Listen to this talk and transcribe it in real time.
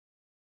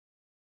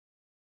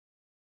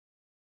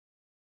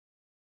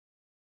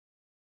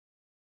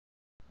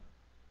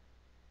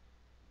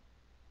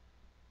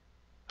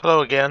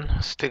Hello again,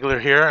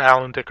 Stigler here,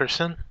 Alan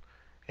Dickerson,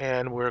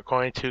 and we're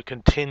going to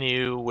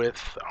continue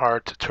with our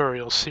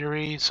tutorial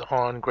series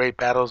on great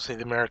battles of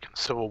the American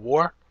Civil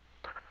War.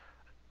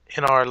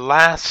 In our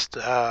last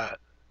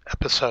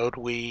episode,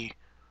 we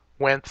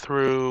went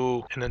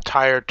through an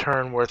entire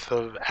turn worth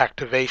of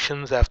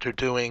activations after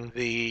doing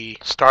the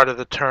start of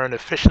the turn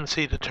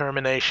efficiency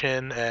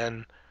determination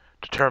and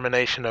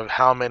determination of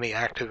how many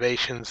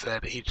activations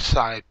that each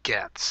side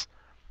gets.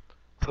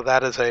 So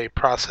that is a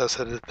process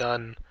that is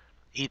done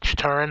each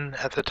turn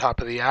at the top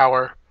of the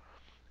hour,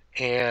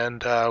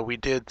 and we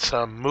did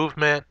some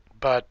movement,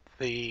 but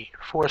the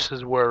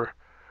forces were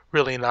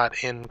really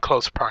not in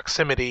close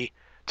proximity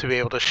to be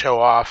able to show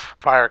off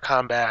fire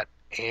combat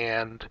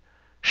and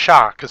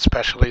shock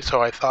especially,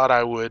 so I thought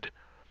I would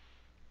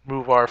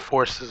move our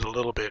forces a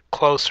little bit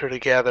closer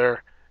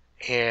together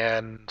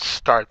and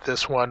start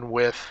this one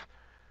with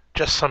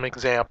just some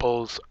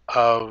examples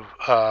of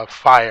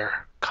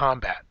fire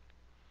combat.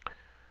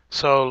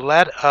 So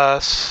let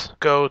us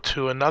go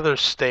to another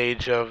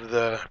stage of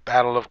the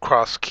Battle of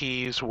Cross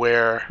Keys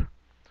where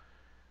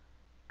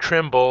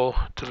Trimble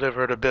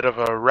delivered a bit of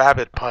a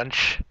rabbit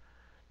punch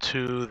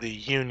to the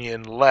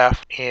Union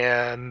left,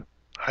 and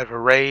I've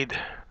arrayed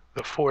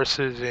the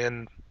forces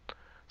in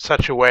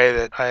such a way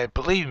that I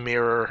believe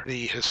mirror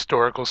the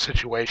historical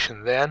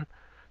situation then.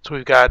 So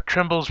we've got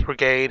Trimble's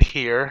brigade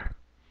here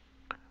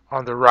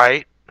on the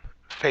right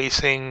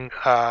facing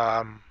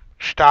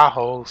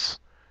Stahel's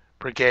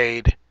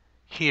brigade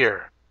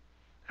here.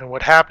 And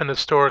what happened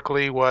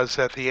historically was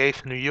that the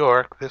 8th New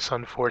York, this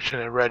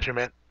unfortunate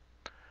regiment,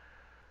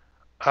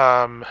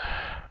 um,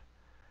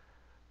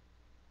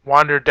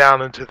 wandered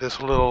down into this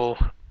little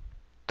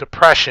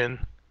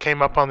depression,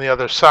 came up on the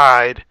other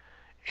side,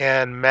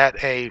 and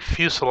met a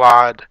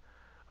fusillade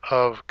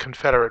of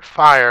Confederate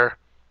fire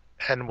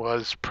and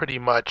was pretty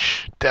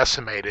much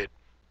decimated.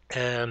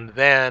 And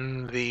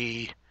then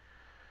the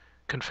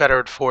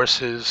Confederate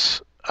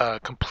forces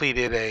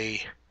completed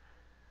a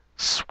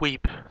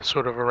sweep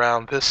sort of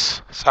around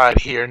this side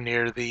here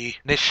near the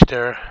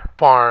Nichter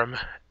farm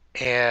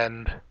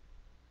and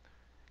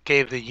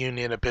gave the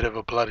Union a bit of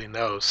a bloody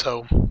nose.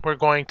 So we're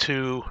going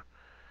to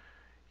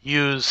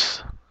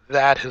use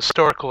that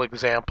historical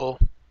example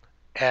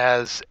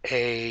as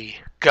a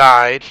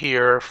guide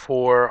here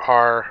for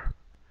our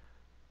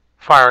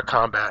fire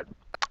combat.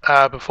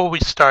 Before we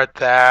start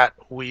that,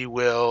 we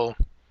will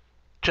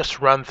just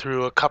run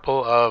through a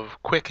couple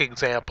of quick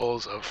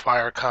examples of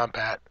fire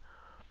combat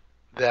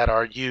that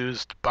are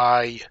used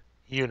by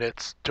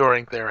units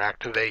during their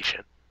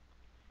activation.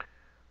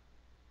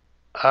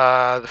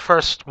 The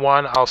first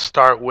one I'll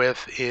start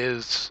with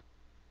is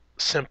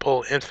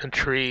simple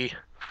infantry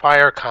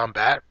fire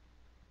combat.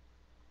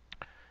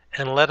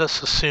 And let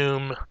us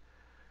assume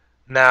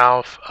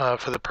now,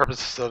 for the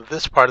purposes of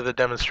this part of the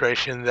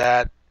demonstration,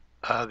 that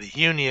the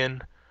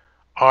Union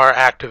are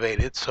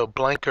activated. So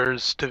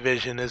Blanker's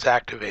division is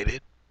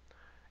activated.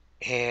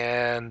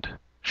 And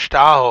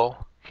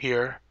Stahel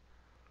here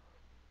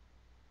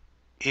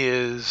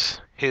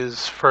is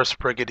his first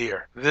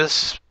brigadier.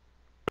 This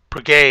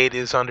brigade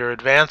is under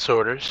advance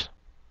orders,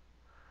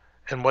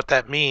 and what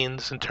that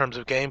means in terms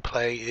of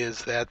gameplay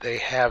is that they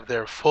have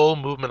their full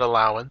movement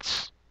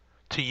allowance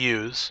to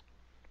use,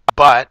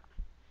 but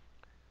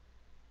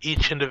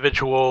each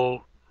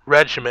individual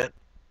regiment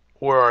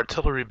or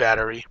artillery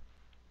battery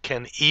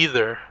can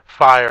either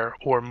fire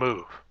or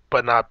move,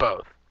 but not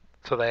both.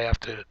 So they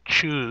have to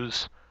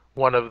choose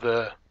one of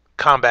the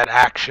combat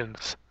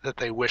actions that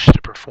they wish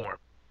to perform.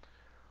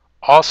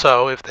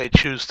 Also, if they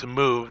choose to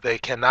move, they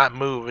cannot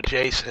move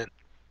adjacent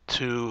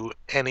to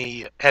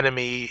any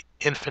enemy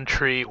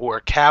infantry or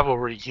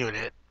cavalry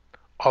unit,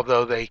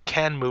 although they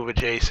can move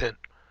adjacent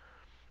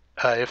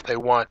if they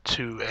want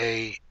to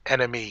a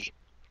enemy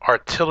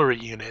artillery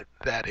unit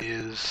that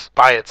is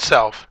by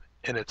itself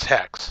in its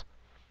hex.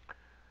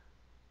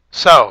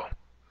 So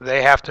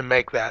they have to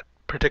make that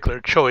particular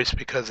choice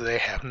because they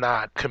have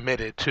not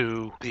committed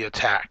to the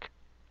attack.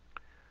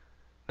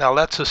 Now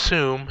let's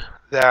assume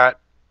that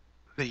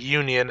the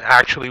Union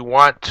actually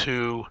want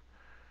to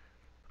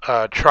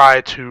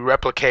try to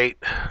replicate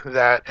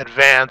that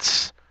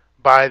advance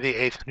by the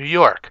 8th New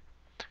York.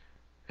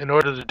 In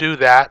order to do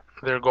that,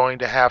 they're going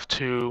to have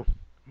to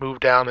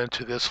move down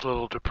into this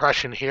little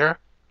depression here,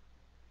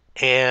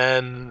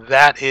 and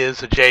that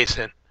is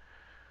adjacent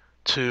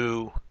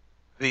to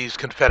these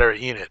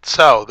Confederate units.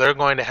 So they're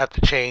going to have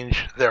to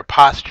change their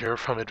posture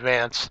from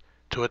advance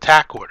to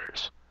attack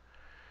orders.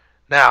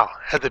 Now,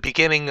 at the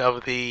beginning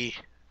of the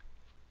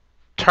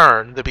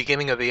turn, the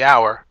beginning of the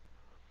hour,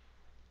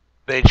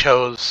 they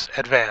chose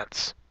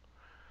advance.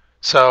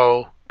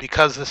 So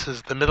because this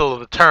is the middle of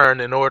the turn,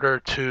 in order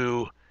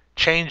to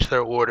change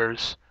their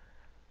orders,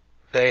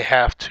 they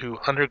have to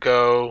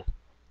undergo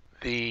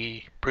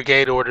the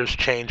brigade orders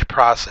change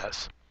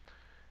process.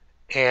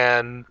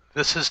 And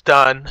this is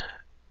done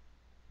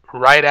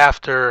right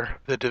after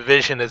the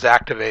division is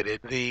activated.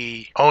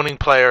 The owning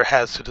player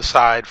has to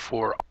decide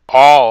for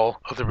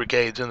all of the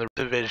brigades in the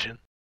division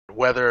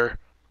whether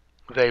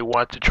they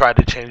want to try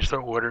to change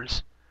their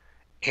orders.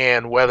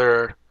 and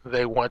whether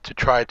they want to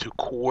try to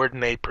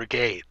coordinate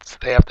brigades.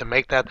 They have to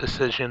make that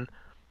decision,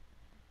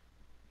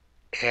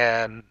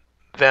 and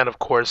then of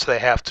course they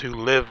have to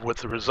live with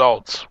the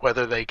results.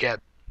 Whether they get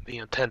the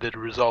intended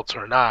results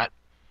or not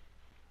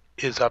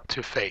is up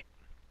to fate.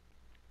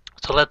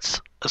 So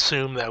let's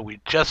assume that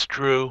we just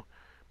drew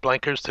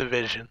Blenker's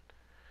division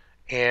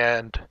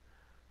and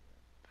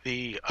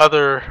the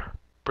other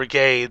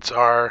brigades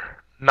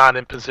are not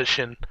in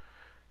position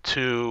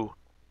to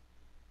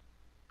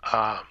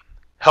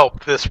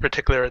help this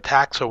particular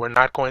attack, so we're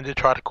not going to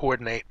try to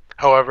coordinate.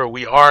 However,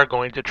 we are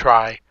going to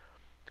try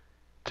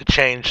to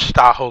change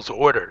Stahel's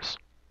orders.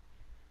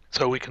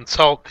 So we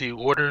consult the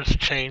orders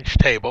change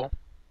table,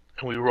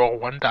 and we roll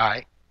one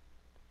die.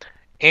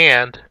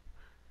 And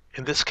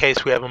in this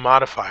case, we have a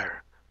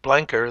modifier.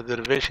 Blenker, the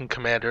division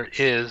commander,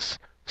 is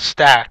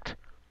stacked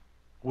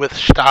with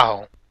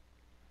Stahel.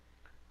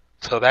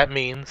 So that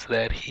means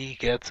that he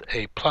gets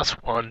a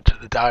 +1 to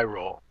the die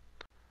roll.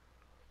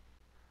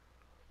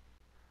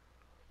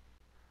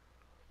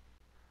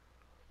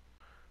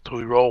 So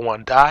we roll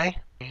one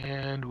die,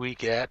 and we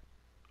get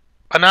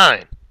a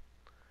 9.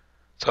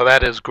 So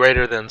that is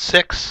greater than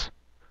 6,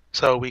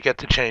 so we get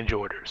to change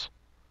orders.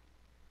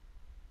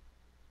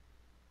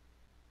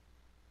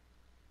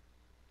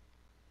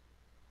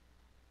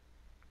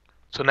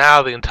 So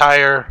now the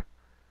entire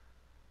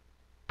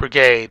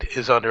brigade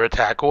is under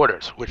attack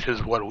orders, which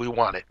is what we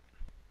wanted.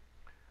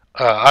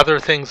 Other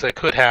things that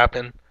could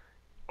happen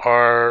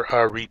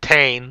are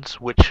retains,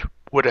 which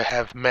would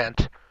have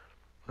meant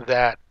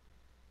that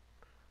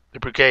the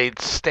brigade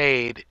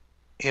stayed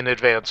in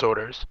advance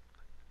orders,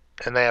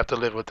 and they have to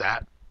live with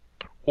that.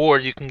 Or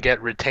you can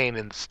get retain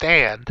and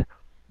stand,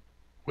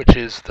 which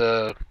is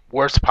the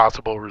worst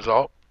possible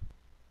result,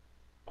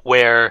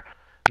 where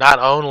not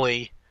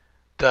only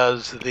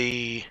does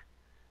the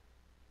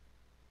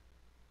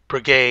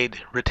brigade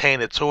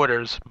retain its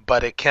orders,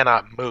 but it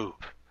cannot move.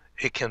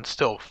 It can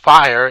still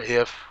fire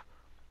if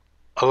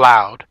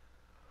allowed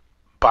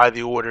by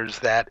the orders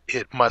that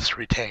it must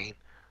retain,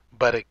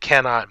 but it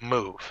cannot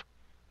move.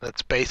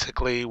 That's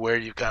basically where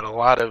you've got a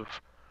lot of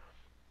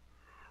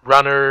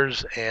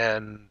runners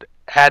and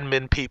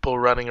admin people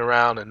running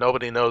around and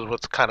nobody knows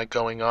what's kind of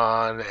going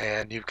on,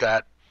 and you've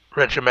got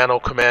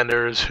regimental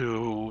commanders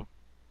who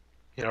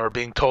are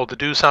being told to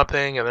do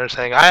something and they're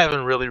saying, I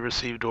haven't really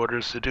received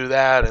orders to do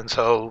that, and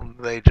so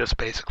they just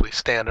basically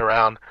stand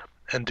around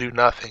and do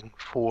nothing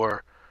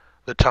for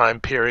the time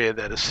period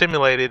that is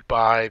simulated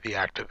by the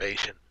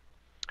activation.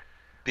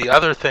 The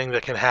other thing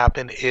that can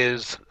happen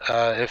is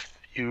if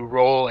you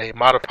roll a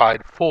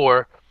modified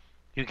 4,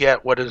 you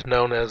get what is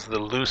known as the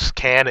loose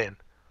cannon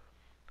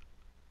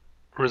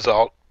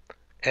result.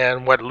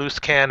 And what loose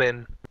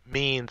cannon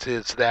means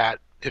is that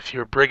if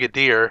your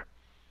brigadier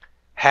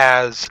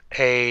has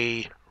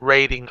a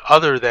rating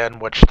other than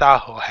what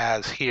Stahel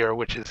has here,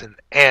 which is an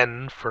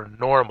N for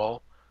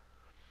normal.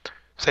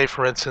 Say,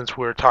 for instance,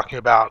 we're talking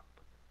about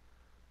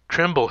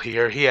Trimble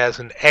here. He has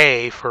an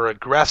A for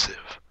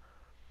aggressive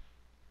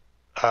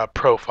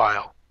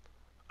profile.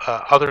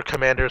 Other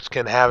commanders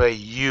can have a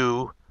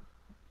U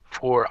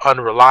for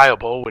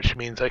unreliable, which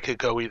means they could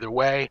go either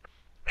way.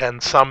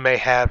 And some may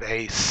have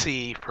a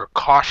C for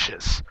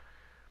cautious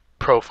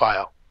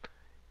profile.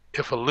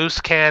 If a loose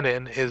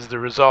cannon is the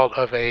result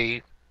of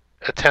a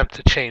attempt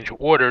to change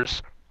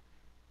orders,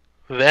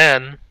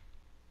 then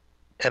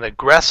an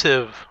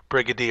aggressive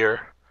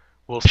brigadier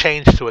will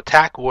change to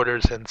attack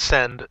orders and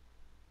send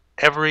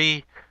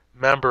every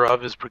member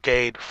of his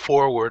brigade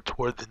forward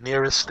toward the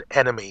nearest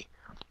enemy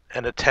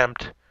and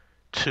attempt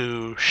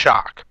to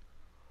shock.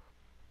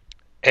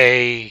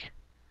 A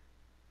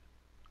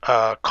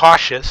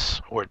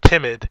cautious or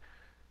timid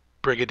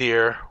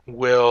brigadier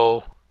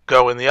will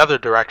go in the other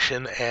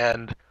direction,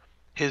 and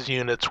his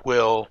units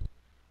will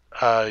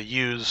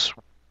use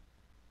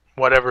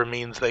whatever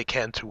means they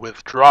can to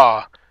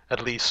withdraw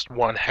at least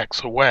one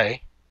hex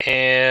away,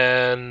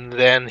 and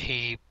then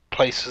he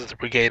places the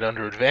brigade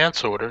under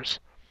advance orders.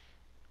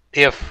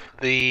 If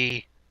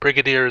the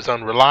brigadier is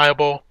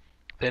unreliable,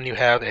 then you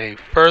have a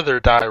further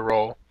die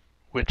roll,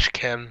 which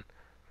can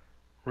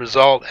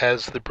result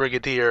as the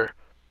brigadier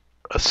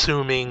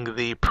assuming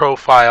the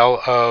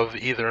profile of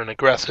either an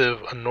aggressive,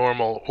 a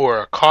normal, or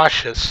a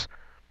cautious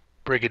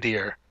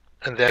brigadier,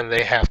 and then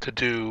they have to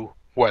do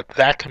what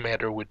that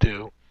commander would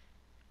do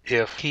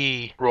if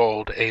he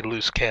rolled a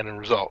loose cannon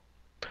result.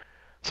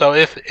 So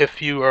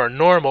if you are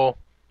normal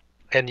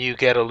and you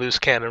get a loose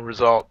cannon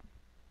result,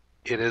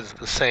 it is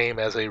the same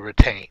as a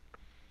retain.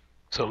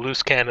 So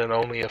loose cannon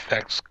only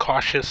affects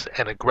cautious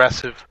and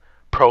aggressive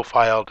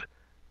profiled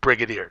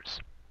brigadiers.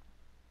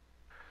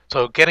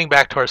 So getting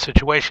back to our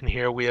situation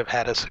here, we have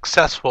had a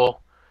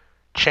successful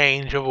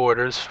change of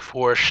orders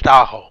for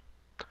Stahel.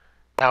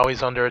 Now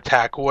he's under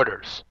attack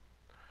orders.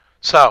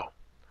 So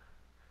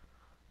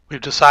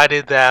we've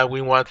decided that we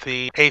want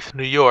the 8th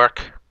New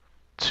York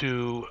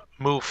to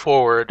move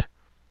forward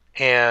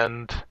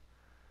and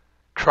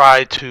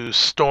try to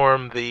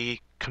storm the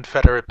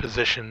Confederate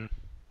position,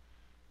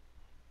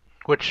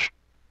 which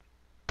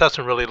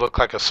doesn't really look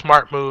like a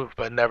smart move,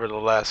 but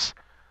nevertheless,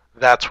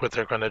 that's what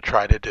they're going to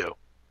try to do.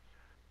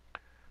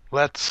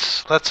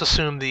 Let's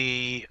assume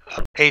the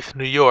 8th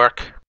New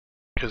York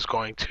is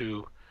going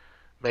to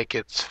make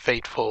its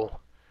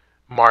fateful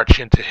march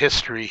into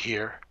history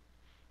here,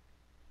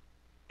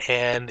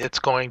 and it's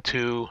going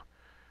to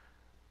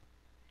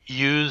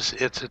use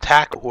its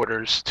attack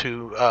orders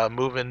to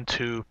move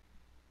into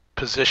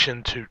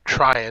position to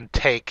try and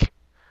take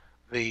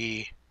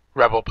the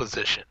rebel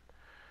position.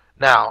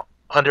 Now,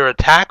 under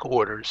attack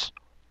orders,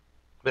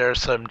 there are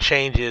some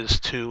changes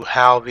to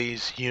how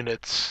these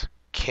units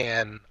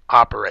can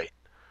operate.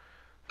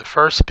 The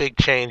first big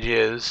change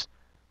is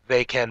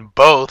they can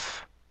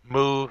both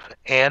move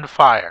and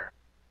fire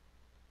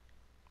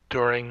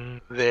during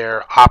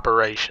their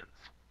operations.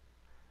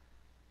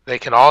 They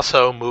can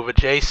also move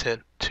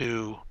adjacent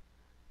to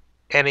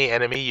any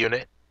enemy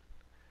unit,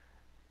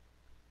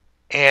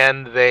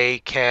 and they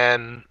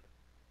can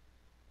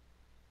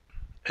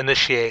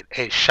initiate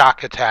a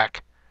shock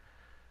attack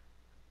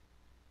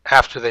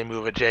after they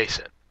move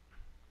adjacent.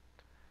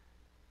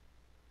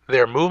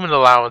 Their movement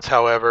allowance,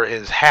 however,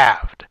 is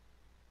halved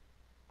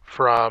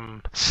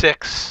from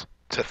 6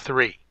 to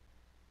 3.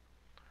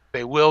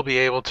 They will be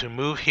able to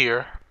move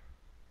here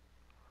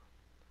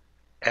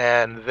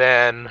and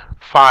then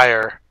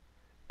fire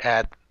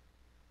at,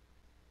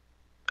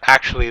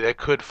 actually they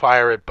could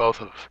fire at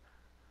both of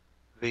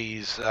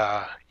these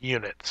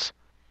units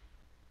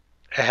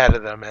ahead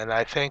of them, and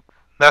I think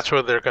that's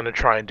what they're going to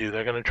try and do.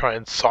 They're going to try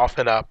and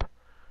soften up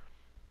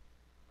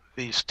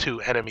these two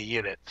enemy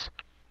units.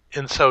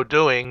 In so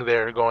doing,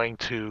 they're going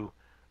to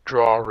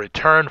draw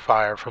return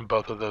fire from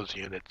both of those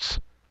units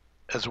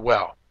as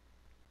well.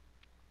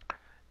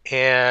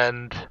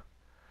 And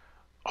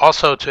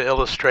also, to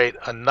illustrate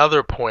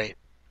another point,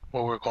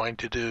 what we're going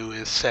to do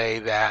is say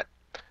that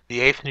the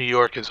 8th New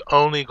York is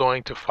only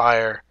going to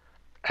fire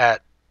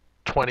at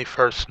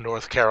 21st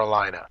North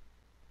Carolina.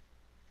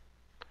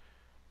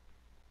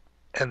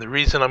 And the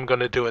reason I'm going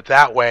to do it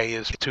that way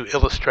is to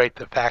illustrate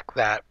the fact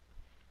that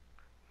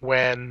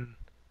when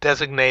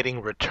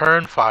designating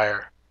return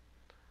fire,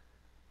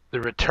 the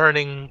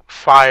returning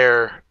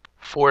fire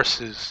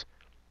forces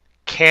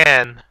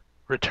can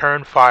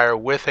return fire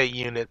with a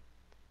unit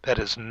that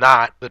is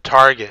not the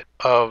target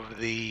of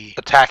the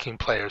attacking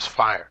player's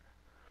fire.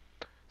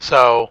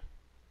 So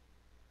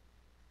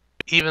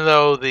even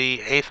though the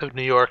 8th of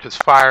New York is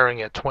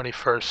firing at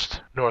 21st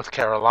North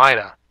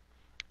Carolina,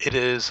 it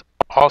is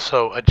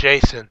also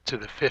adjacent to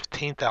the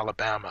 15th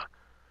Alabama,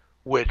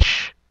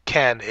 which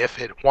can, if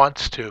it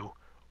wants to,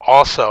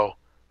 also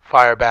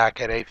fire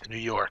back at 8th New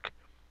York,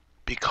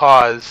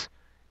 because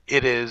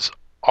it is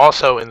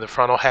also in the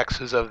frontal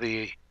hexes of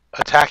the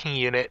attacking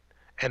unit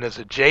and is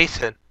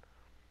adjacent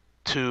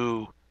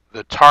to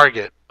the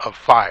target of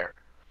fire.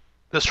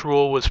 This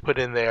rule was put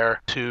in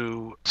there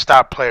to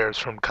stop players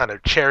from kind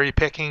of cherry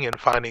picking and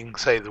finding,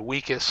 say, the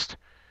weakest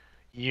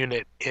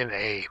unit in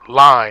a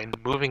line,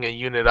 moving a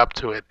unit up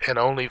to it and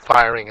only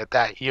firing at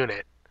that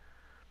unit,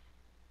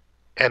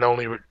 and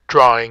only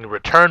drawing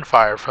return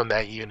fire from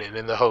that unit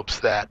in the hopes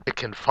that it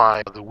can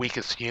find the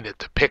weakest unit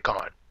to pick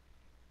on.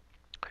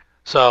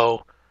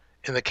 So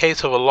in the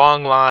case of a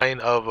long line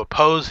of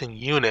opposing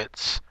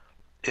units,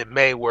 it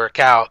may work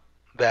out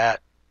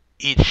that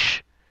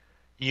each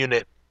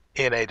unit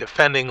in a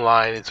defending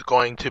line is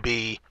going to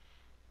be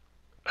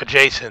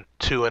adjacent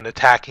to an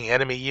attacking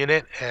enemy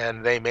unit,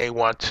 and they may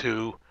want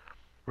to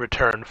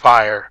return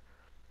fire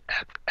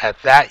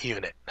at that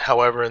unit.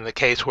 However, in the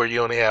case where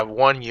you only have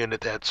one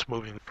unit that's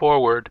moving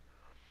forward,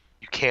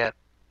 you can't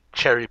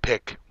cherry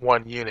pick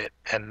one unit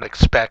and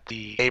expect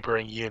the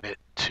neighboring unit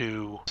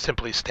to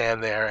simply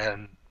stand there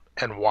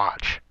and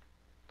watch.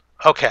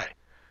 Okay.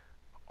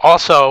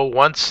 Also,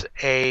 once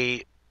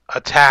a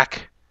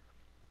attack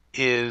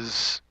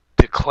is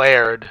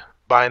declared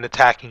by an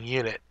attacking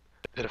unit,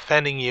 the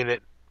defending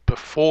unit,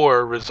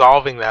 before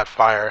resolving that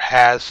fire,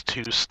 has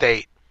to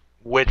state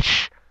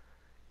which,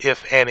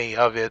 if any,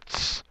 of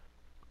its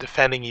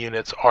defending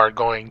units are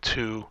going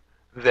to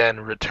then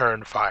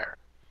return fire.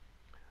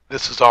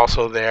 This is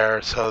also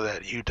there so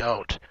that you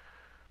don't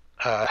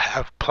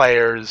have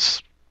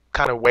players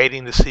kind of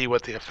waiting to see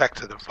what the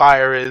effect of the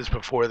fire is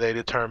before they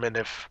determine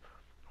if,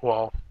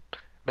 well,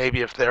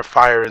 maybe if their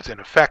fire is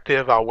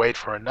ineffective, I'll wait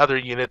for another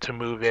unit to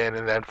move in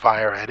and then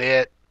fire at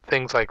it,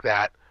 things like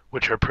that,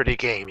 which are pretty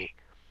gamey.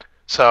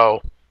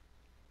 So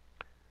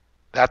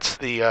that's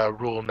the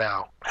rule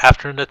now.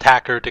 After an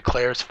attacker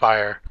declares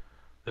fire,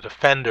 the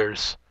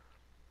defenders,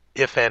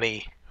 if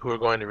any, who are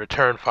going to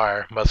return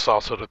fire, must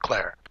also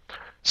declare.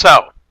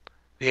 So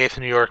the 8th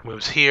New York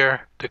moves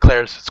here,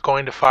 declares it's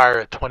going to fire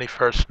at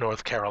 21st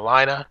North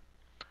Carolina.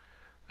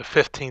 The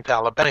 15th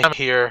Alabama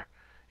here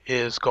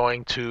is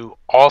going to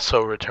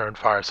also return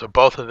fire. So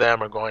both of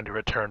them are going to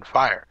return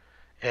fire.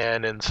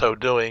 And in so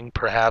doing,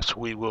 perhaps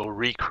we will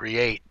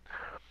recreate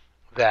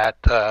that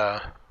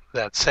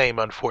that same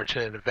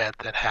unfortunate event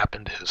that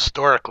happened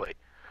historically.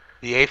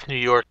 The 8th New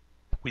York,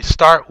 we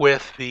start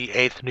with the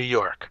 8th New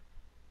York.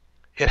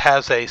 It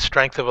has a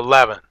strength of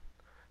 11.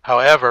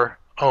 However,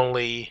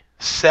 only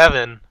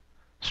 7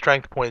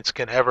 strength points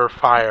can ever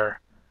fire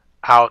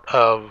out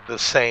of the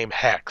same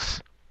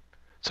hex.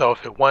 So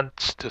if it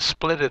wants to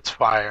split its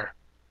fire,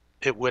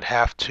 it would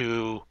have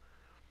to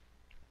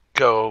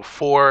go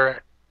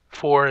four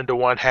into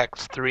one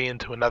hex, 3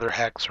 into another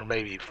hex, or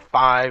maybe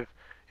 5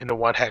 into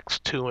one hex,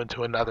 2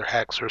 into another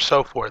hex, or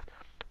so forth.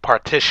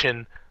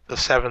 Partition the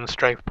 7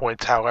 strength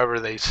points however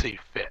they see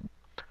fit.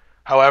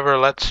 However,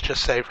 let's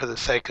just say for the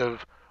sake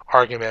of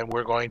argument,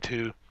 we're going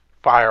to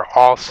fire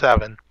all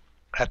 7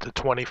 at the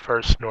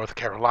 21st North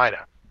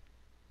Carolina.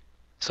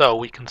 So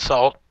we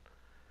consult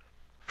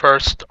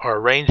first our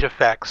range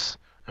effects,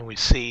 and we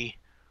see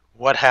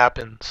what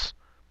happens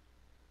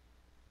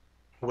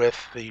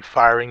with the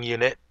firing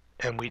unit,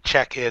 and we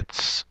check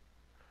its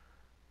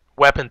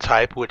weapon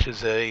type, which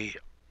is in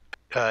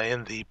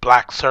the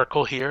black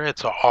circle here.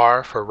 It's a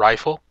R for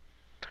rifle.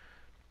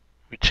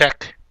 We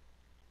check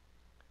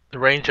the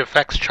range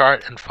effects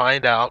chart and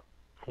find out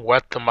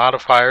what the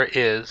modifier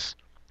is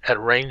at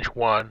range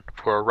 1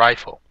 for a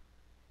rifle,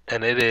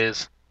 and it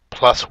is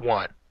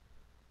 +1.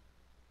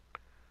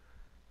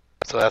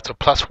 So that's a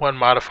 +1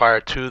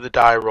 modifier to the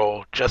die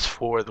roll just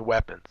for the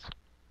weapons.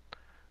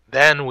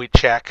 Then we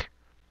check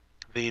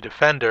the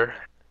defender,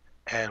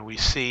 and we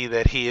see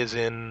that he is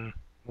in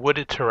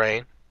wooded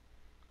terrain,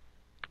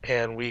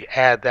 and we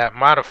add that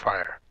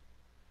modifier.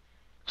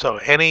 So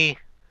any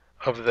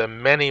of the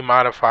many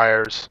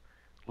modifiers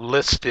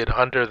listed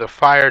under the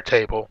fire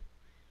table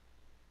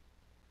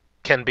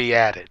can be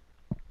added.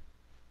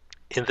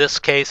 In this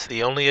case,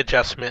 the only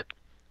adjustment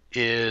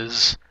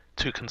is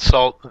to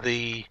consult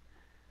the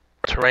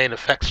terrain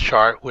effects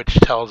chart, which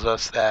tells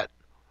us that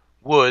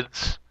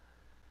woods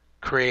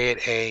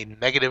create a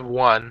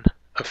 -1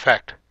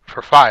 effect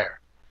for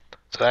fire.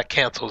 So that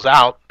cancels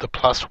out the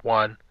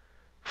 +1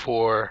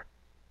 for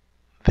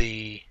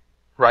the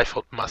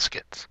rifled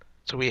muskets.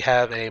 So we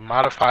have a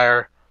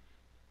modifier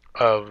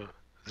of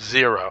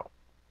 0.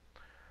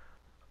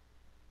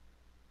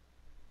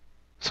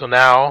 So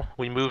now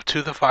we move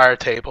to the fire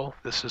table.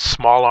 This is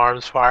small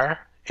arms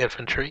fire,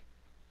 infantry.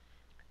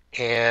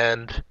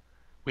 And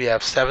we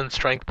have 7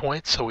 strength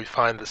points, so we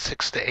find the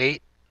 6 to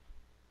 8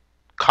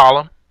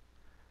 column,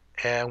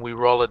 and we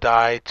roll a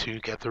die to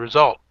get the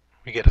result.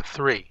 We get a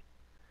 3.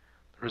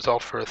 The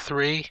result for a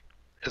 3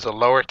 is a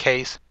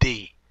lowercase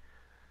d.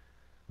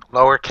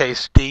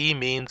 Lowercase d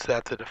means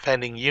that the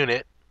defending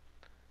unit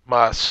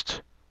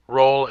must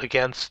roll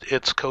against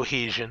its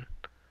cohesion,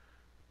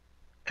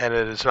 and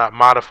it is not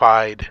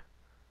modified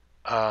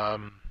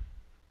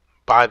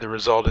by the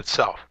result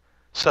itself.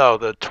 So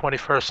the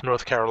 21st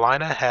North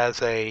Carolina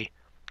has a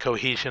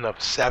cohesion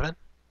of 7,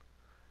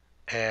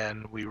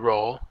 and we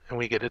roll and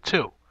we get a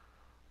 2.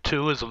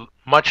 2 is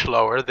much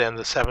lower than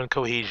the 7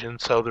 cohesion,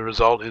 so the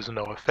result is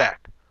no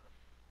effect.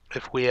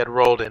 If we had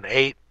rolled an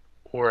 8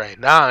 or a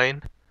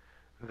 9,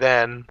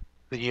 then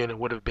the unit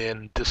would have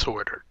been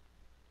disordered.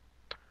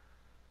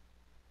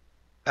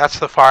 That's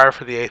the fire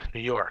for the 8th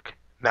New York.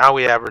 Now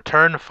we have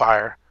return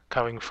fire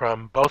coming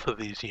from both of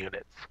these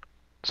units.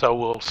 So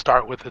we'll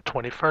start with the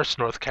 21st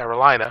North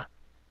Carolina.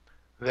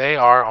 They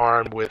are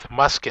armed with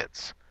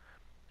muskets,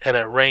 and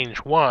at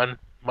range 1,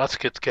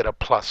 muskets get a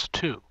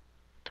 +2.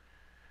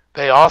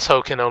 They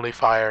also can only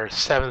fire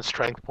 7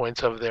 strength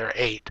points of their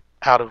 8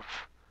 out of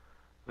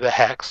the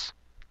hex,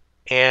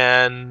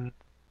 and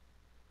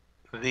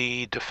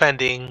the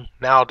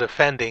now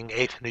defending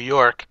 8th New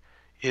York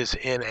is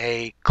in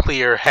a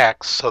clear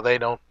hex, so they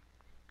don't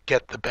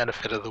get the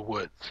benefit of the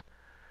woods.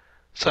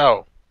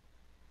 So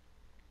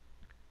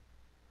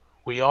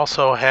we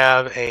also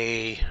have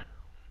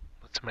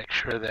let's make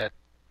sure that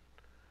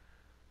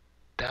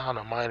down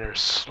a minor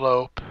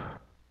slope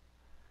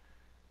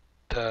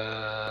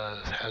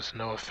has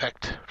no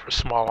effect for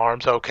small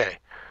arms. Okay,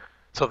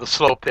 so the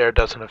slope there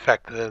doesn't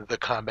affect the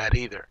combat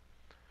either.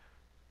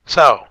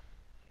 So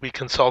we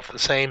consult the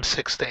same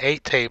 6 to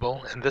 8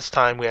 table, and this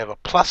time we have a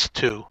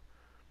 +2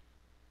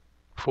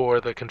 for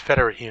the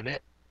Confederate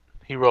unit.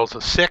 He rolls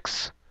a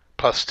 6,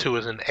 +2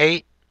 is an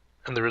 8,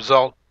 and the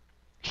result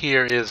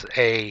here is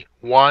a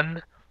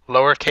 1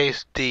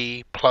 lowercase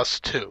d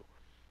 +2.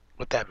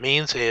 What that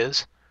means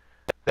is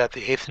that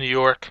the 8th New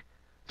York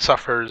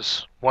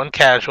suffers 1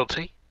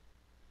 casualty,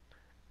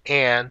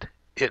 and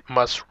it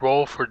must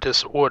roll for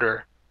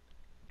disorder,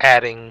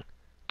 adding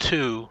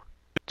 2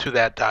 to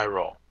that die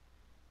roll.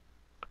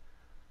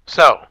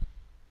 So,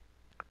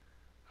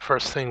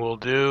 first thing we'll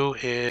do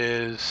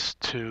is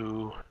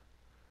to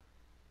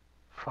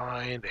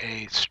find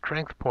a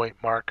strength point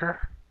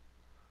marker,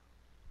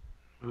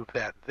 move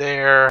that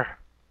there,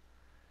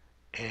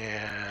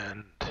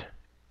 and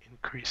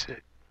increase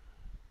it.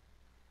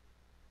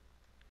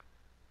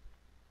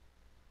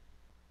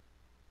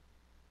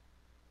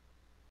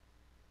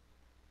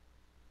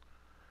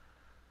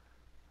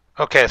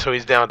 Okay, so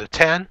he's down to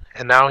 10,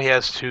 and now he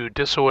has to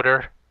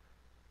disorder,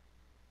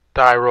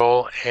 die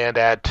roll, and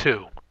add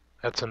 2.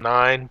 That's a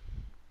 9,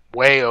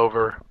 way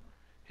over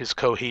his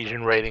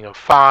cohesion rating of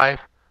 5,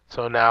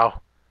 so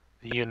now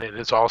the unit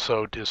is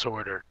also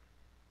disordered.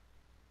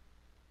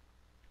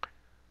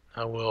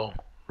 Now we'll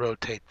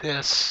rotate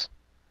this,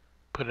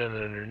 put it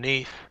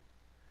underneath.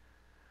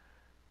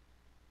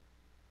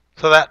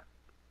 So that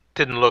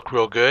didn't look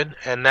real good,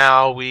 and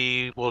now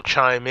we will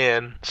chime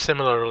in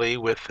similarly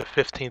with the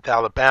 15th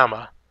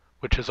Alabama,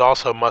 which is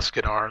also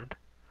musket armed,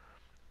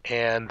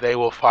 and they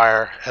will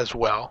fire as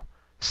well.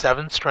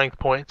 7 strength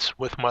points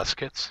with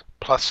muskets,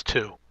 plus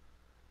 2.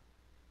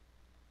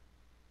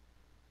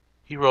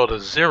 He rolled a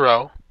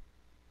 0,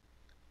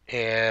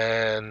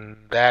 and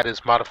that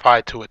is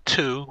modified to a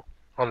 2.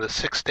 On the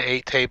 6 to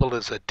 8 table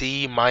is a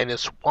D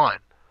minus 1.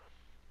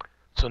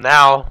 So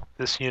now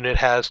this unit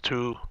has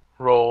to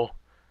roll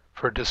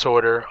for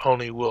disorder,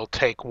 only will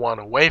take 1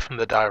 away from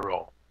the die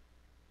roll.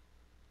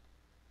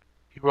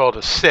 He rolled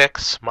a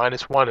 6,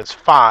 minus 1 is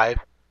 5,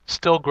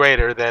 still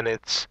greater than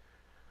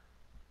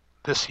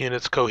this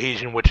unit's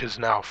cohesion, which is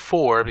now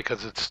 4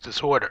 because it's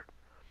disordered.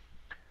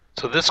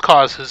 So this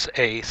causes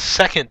a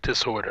second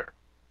disorder.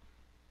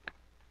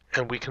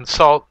 And we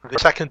consult the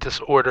second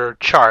disorder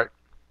chart,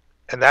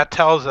 and that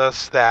tells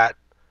us that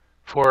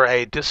for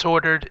a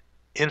disordered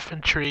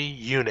infantry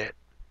unit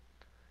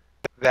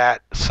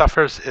that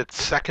suffers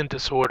its second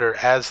disorder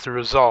as the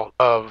result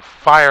of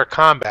fire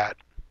combat,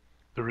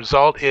 the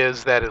result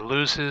is that it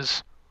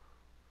loses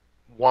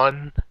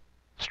 1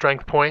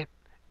 strength point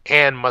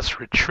and must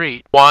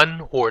retreat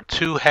 1 or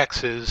 2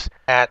 hexes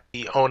at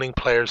the owning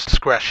player's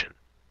discretion.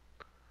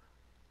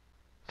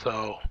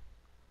 So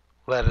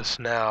let us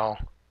now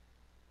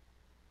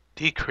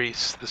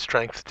decrease the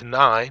strength to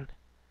 9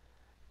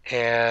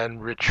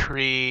 and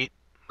retreat,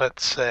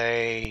 let's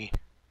say,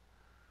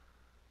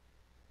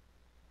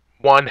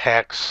 1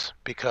 hex,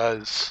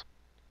 because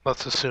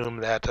let's assume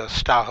that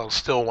Stahel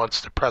still wants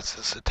to press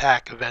this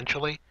attack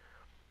eventually,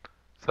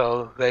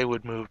 so they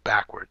would move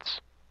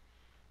backwards.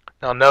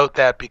 Now note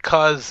that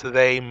because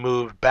they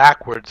move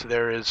backwards,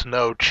 there is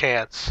no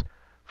chance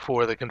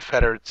for the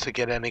Confederates to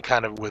get any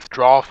kind of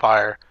withdrawal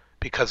fire,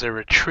 because a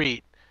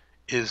retreat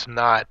is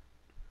not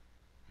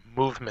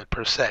movement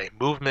per se.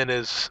 Movement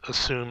is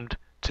assumed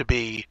to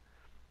be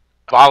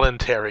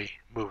voluntary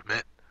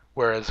movement,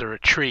 whereas a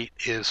retreat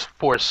is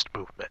forced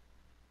movement.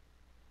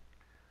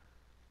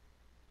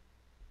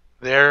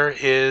 There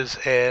is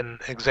an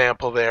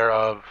example there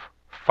of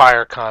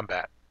fire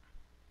combat.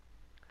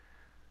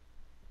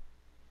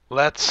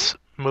 Let's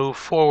move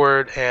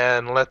forward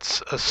and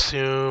let's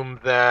assume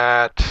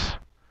that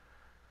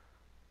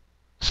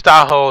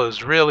Stahel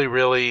is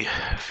really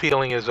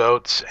feeling his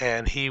oats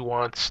and he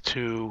wants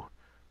to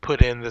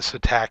put in this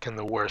attack in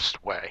the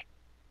worst way.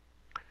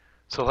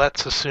 So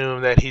let's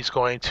assume that he's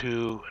going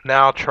to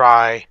now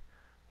try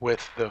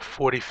with the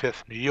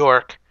 45th New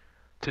York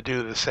to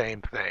do the same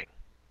thing.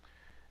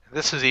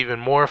 This is even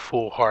more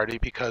foolhardy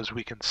because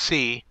we can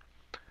see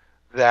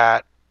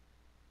that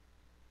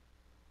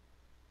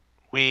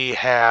we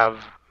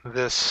have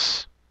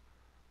this,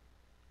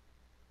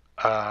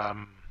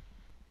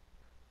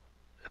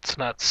 it's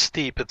not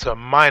steep, it's a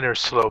minor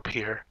slope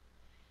here,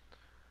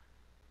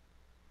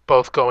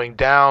 both going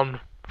down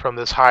from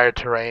this higher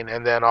terrain,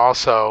 and then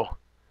also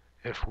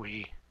if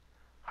we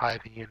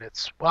hide the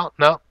units, well,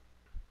 no,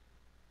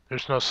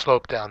 there's no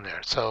slope down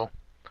there, so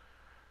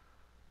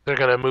they're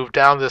going to move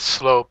down this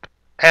slope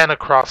and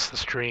across the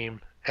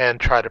stream and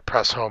try to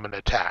press home an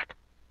attack.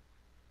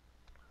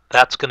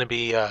 That's going to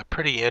be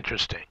pretty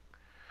interesting.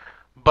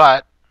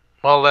 But,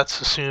 well,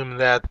 let's assume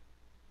that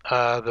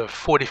the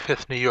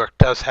 45th New York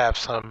does have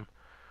some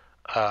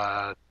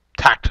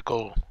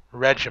tactical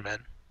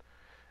regimen,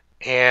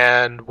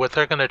 and what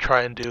they're going to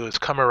try and do is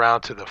come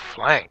around to the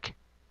flank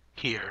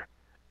here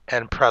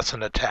and press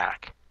an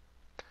attack.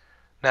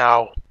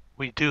 Now,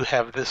 we do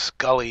have this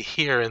gully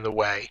here in the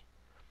way.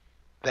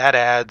 That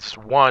adds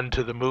 1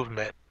 to the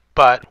movement,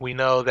 but we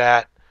know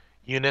that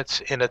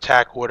units in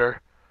attack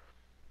order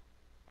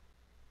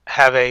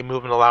have a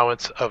movement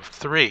allowance of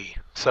 3.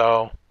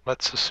 So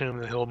let's assume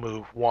that he'll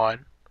move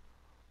 1,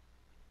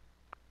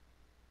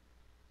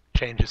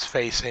 change his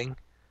facing,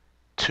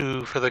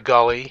 2 for the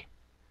gully,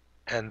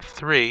 and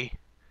 3,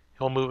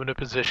 he'll move into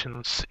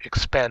position,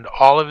 expend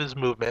all of his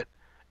movement,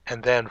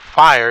 and then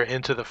fire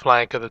into the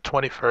flank of the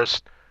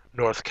 21st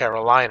North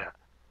Carolina,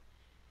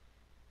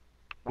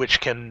 which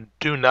can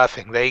do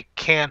nothing. They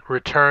can't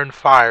return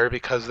fire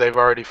because they've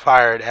already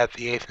fired at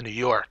the 8th New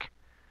York.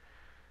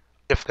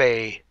 If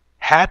they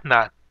had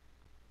not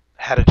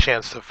had a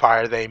chance to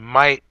fire, they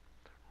might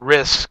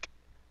risk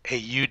a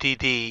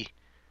UDD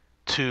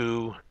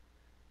to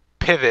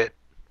pivot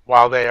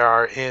while they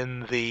are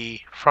in the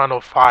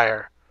frontal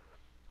fire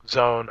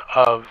zone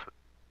of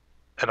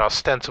an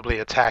ostensibly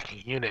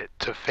attacking unit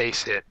to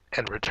face it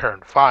and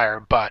return fire,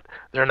 but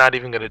they're not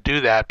even going to do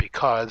that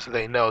because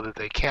they know that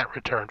they can't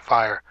return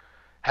fire,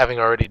 having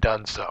already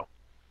done so.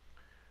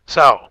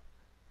 So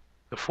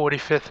the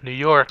 45th New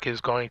York is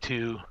going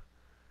to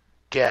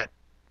get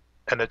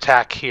an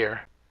attack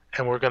here,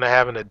 and we're going to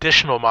have an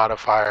additional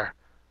modifier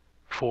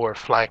for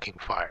flanking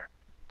fire.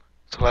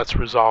 So let's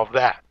resolve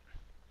that.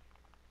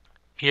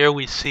 Here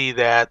we see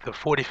that the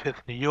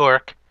 45th New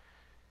York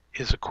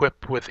is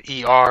equipped with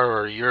ER,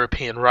 or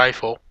European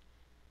rifle.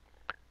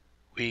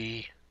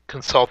 We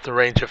consult the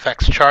range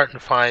effects chart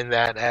and find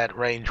that at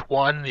range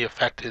 1 the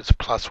effect is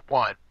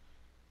 +1.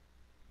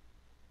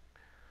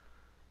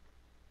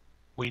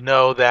 We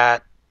know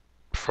that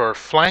for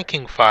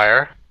flanking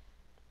fire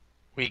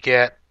we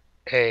get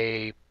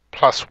a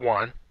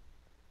 +1,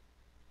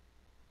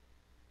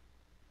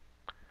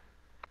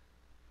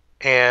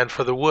 and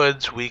for the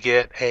woods we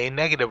get a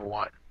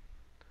 -1.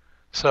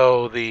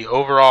 So the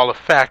overall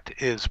effect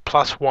is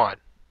 +1.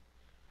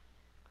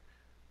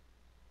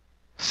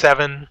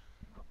 7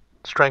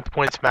 strength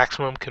points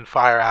maximum can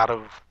fire out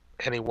of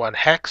any one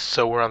hex,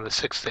 so we're on the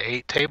 6 to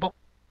 8 table,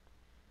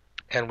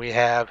 and we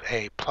have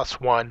a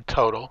 +1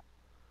 total,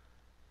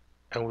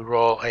 and we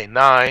roll a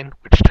 9,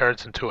 which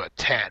turns into a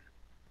 10.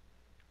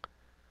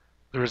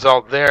 The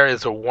result there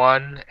is a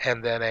 1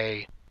 and then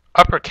a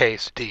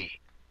uppercase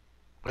D.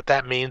 What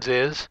that means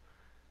is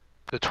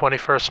the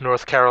 21st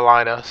North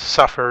Carolina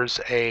suffers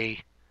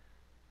a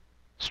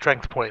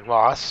strength point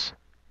loss,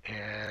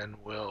 and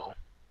we'll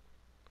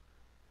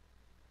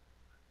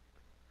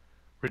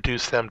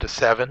reduce them to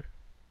 7.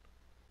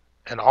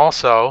 And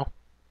also,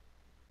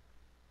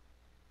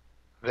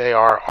 they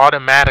are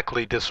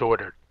automatically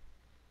disordered.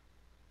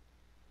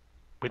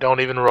 We don't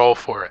even roll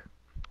for it.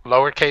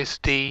 Lowercase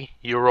d,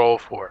 you roll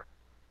for.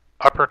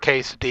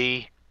 Uppercase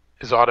D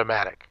is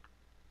automatic.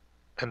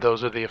 And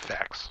those are the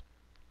effects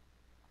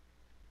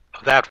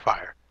of that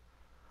fire.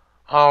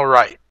 All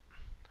right.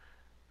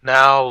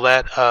 Now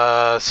let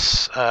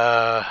us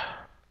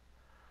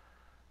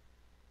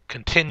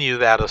continue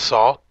that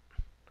assault,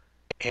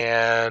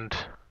 and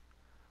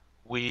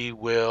we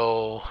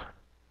will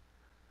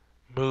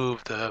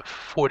move the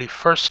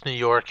 41st New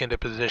York into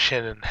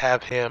position and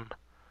have him,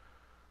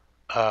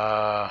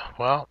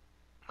 well,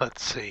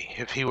 let's see.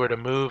 If he were to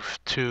move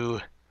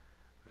to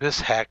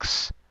this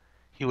hex,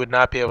 he would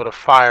not be able to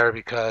fire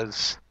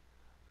because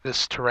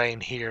this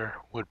terrain here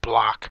would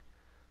block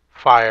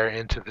fire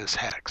into this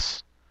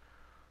hex.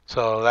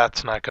 So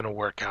that's not going to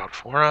work out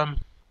for him.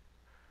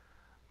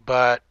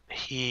 But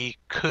he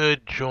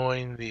could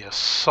join the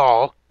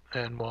assault,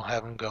 and we'll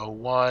have him go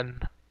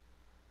 1,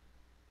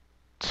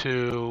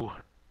 2,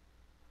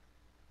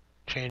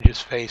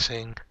 changes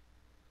facing,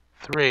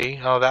 3.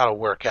 Oh, that'll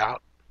work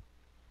out.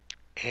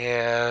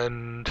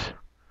 And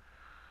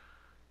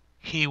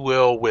he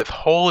will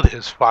withhold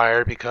his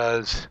fire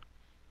because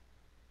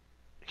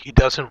he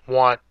doesn't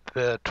want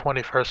the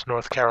 21st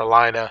North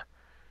Carolina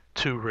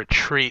to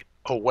retreat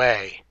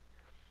away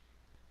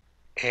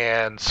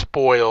and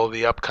spoil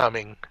the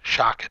upcoming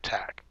shock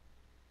attack.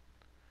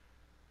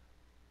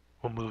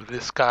 We'll move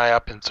this guy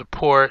up in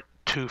support,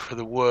 2 for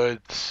the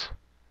woods,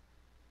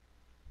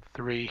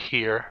 3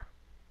 here.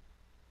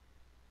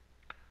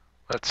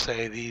 Let's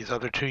say these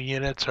other 2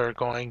 units are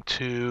going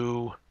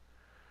to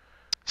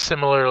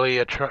similarly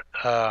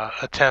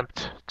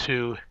attempt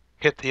to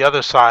hit the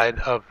other side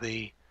of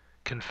the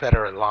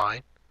Confederate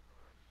line.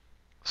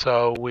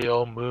 So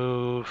we'll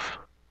move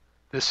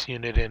this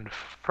unit in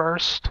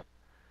first,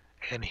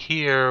 and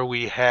here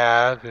we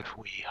have, if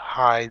we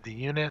hide the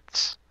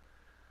units,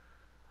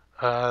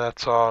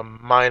 that's a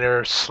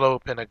minor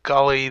slope and a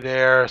gully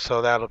there,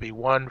 so that'll be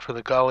 1 for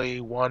the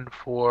gully, 1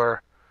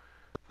 for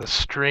the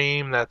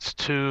stream, that's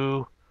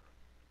 2,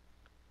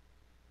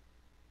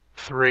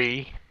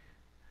 3,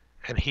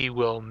 and he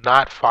will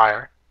not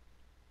fire.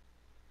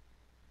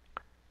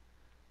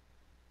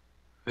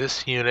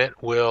 This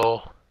unit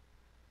will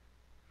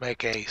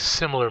make a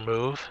similar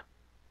move,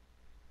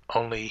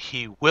 only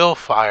he will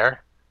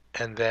fire,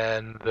 and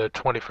then the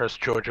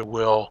 21st Georgia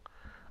will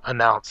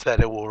announce that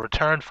it will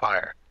return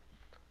fire.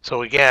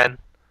 So again,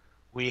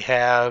 we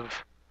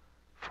have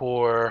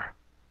for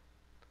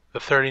the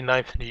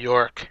 39th New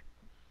York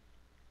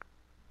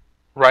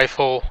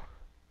rifle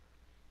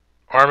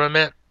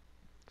armament,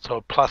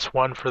 so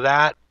 +1 for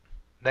that,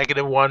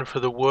 -1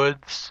 for the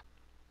woods,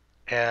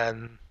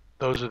 and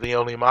those are the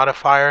only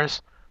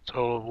modifiers.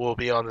 So we'll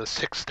be on the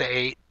 6 to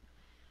 8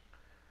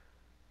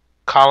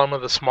 column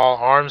of the small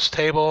arms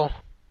table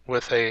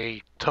with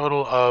a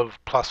total of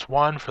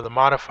 +1 for the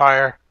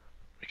modifier.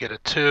 We get a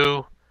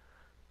 2.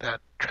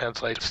 That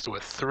translates to a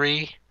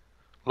 3.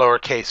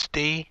 Lowercase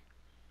d.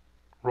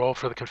 Roll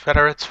for the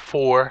Confederates.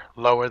 4.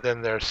 Lower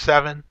than their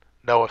 7.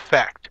 No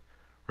effect.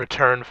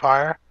 Return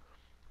fire.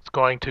 It's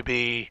going to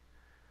be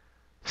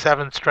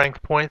 7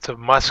 strength points of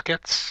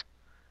muskets.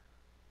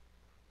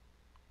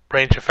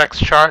 Range effects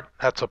chart.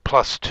 That's a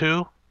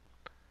 +2.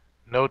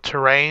 No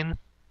terrain.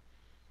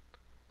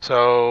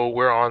 So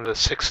we're on the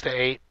 6 to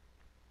 8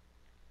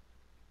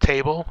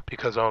 table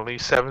because only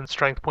 7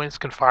 strength points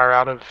can fire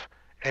out of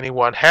any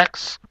one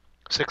hex.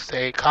 6 to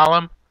 8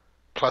 column,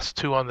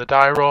 +2 on the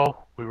die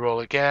roll. We roll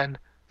again.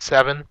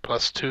 7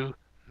 + 2,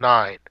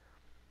 9.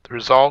 The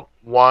result,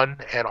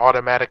 1 and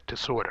automatic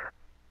disorder.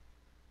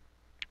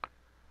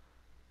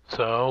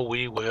 So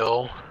we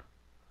will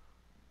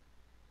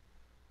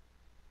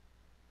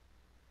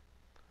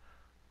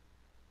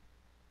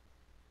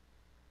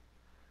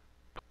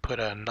put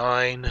a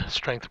 9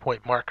 strength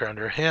point marker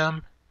under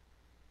him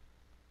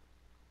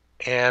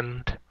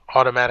and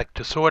automatic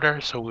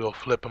disorder, so we'll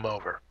flip him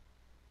over.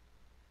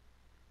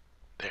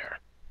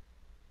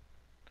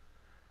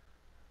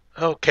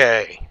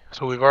 Okay,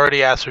 so we've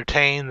already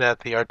ascertained that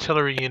the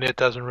artillery unit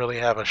doesn't really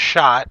have a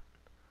shot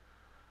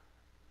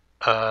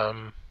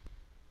um,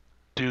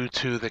 due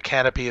to the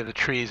canopy of the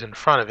trees in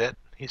front of it.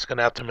 He's going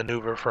to have to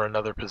maneuver for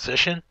another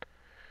position.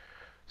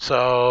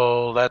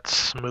 So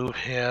let's move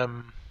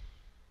him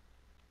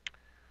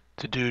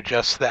to do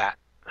just that.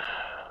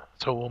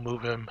 So we'll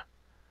move him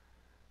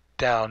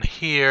down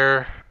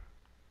here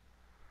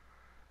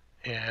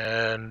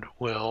and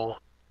we'll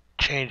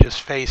change his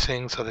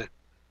facing so that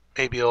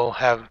maybe he'll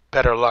have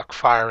better luck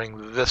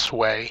firing this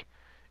way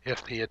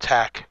if the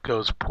attack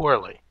goes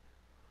poorly.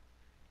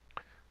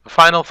 The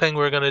final thing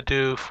we're going to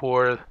do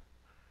for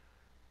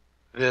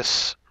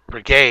this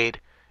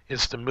brigade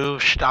is to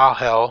move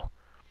Stahlhelm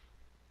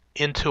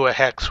into a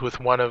hex with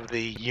one of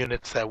the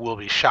units that will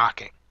be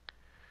shocking.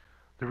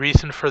 The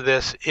reason for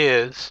this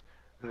is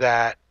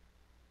that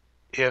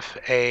if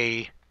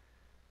a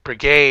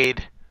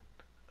brigade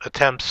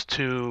attempts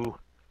to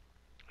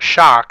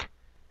shock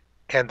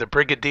and the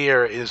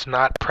brigadier is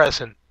not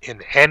present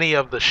in any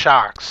of the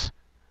shocks,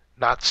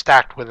 not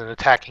stacked with an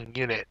attacking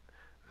unit,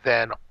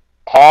 then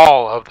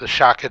all of the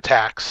shock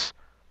attacks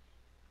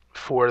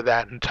for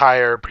that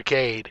entire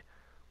brigade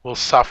will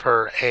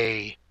suffer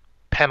a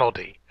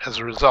penalty as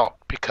a result,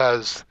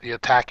 because the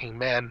attacking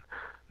men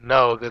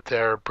know that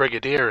their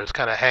brigadier is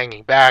kind of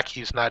hanging back.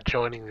 He's not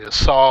joining the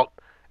assault,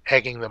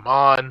 egging them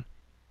on,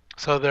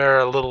 so they're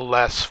a little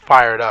less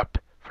fired up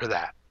for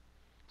that.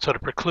 So to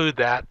preclude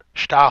that,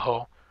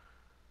 Stahlhelm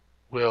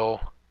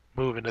will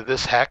move into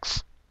this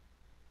hex,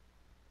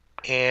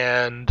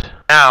 and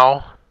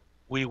now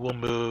we will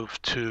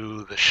move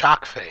to the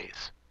shock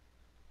phase.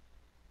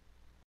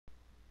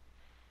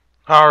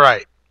 All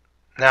right,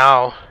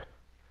 now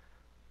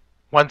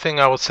one thing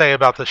I will say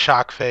about the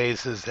shock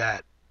phase is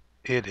that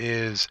it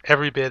is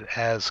every bit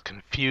as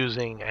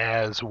confusing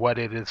as what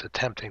it is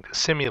attempting to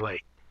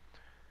simulate.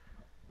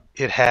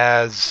 It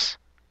has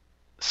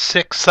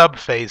 6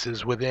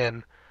 subphases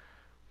within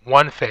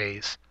one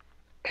phase,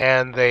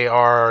 and they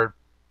are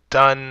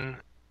done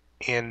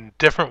in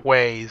different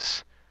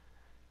ways,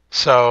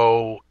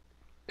 so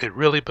it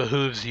really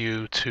behooves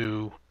you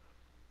to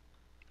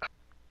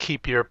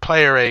keep your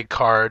player aid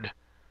card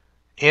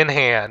in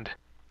hand,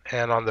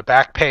 and on the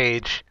back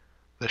page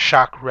the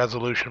shock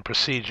resolution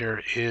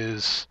procedure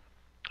is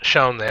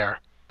shown there,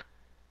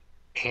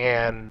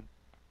 and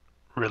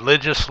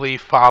religiously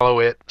follow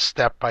it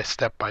step by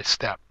step by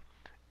step.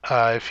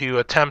 If you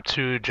attempt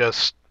to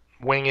just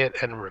wing it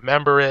and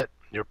remember it,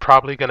 you're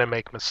probably going to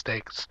make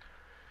mistakes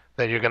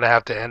that you're going to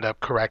have to end up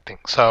correcting.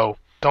 So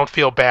don't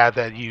feel bad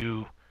that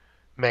you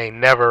may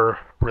never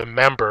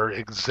remember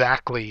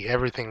exactly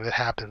everything that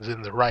happens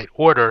in the right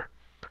order,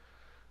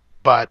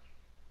 but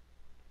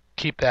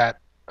keep that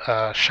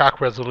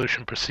shock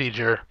resolution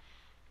procedure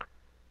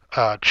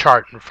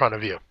chart in front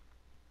of you.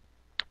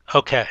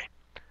 Okay.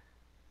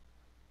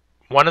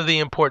 One of the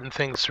important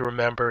things to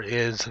remember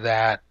is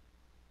that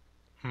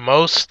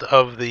most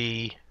of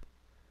the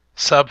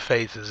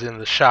subphases in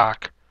the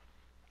shock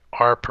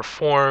are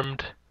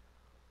performed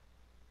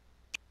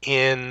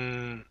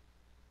in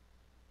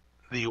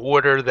the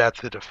order that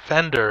the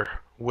defender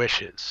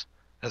wishes,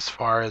 as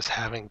far as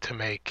having to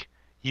make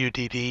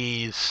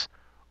UDDs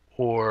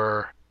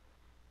or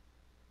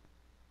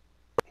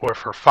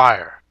for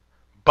fire.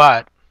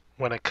 But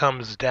when it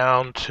comes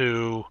down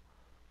to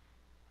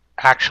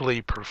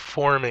actually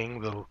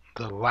performing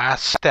the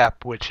last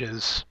step, which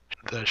is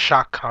the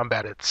shock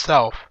combat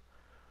itself,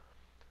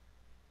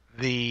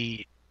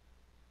 the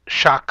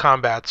shock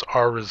combats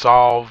are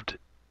resolved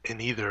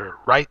in either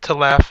right to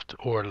left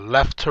or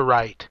left to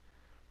right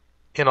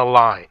in a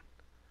line,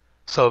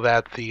 so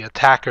that the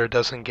attacker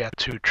doesn't get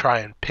to try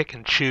and pick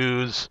and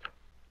choose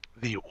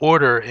the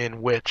order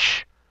in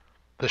which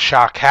the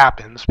shock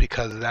happens,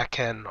 because that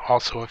can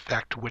also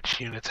affect which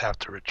units have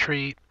to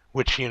retreat,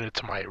 which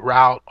units might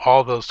rout,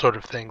 all those sort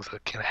of things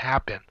that can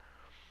happen.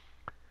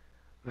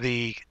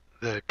 The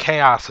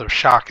chaos of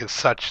shock is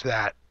such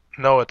that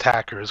no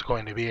attacker is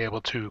going to be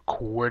able to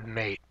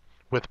coordinate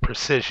with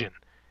precision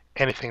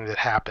anything that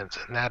happens,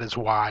 and that is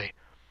why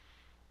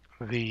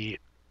the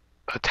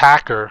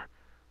attacker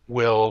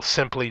will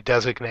simply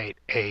designate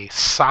a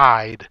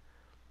side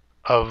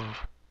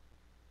of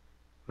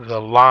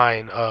the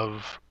line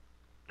of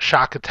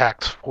shock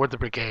attacks for the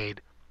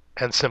brigade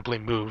and simply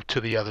move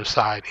to the other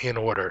side in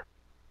order.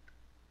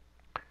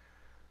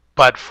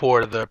 But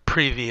for the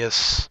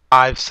previous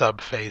 5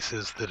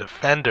 subphases, the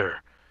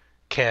defender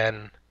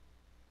can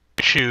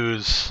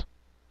choose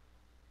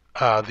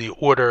the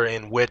order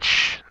in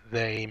which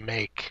they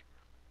make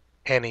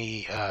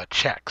any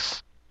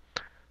checks.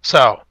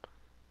 So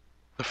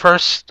the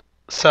first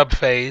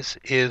subphase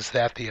is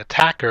that the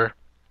attacker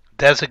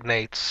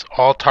designates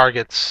all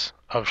targets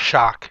of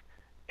shock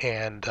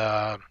and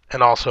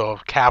also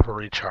of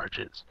cavalry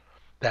charges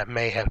that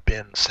may have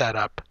been set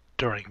up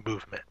during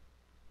movement.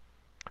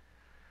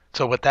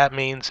 So what that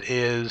means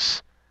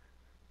is,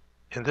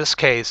 in this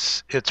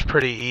case, it's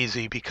pretty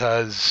easy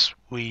because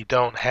we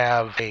don't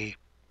have a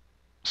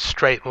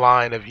straight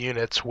line of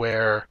units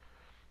where,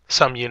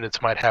 Some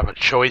units might have a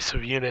choice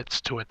of units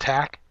to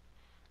attack.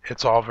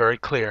 It's all very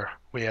clear.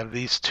 We have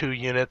these two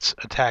units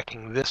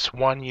attacking this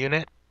one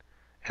unit,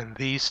 and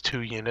these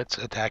two units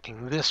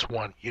attacking this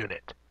one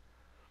unit.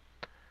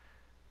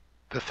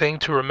 The thing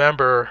to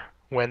remember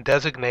when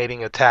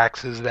designating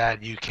attacks is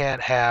that you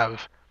can't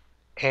have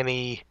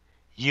any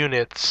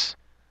units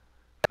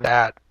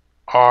that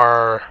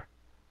are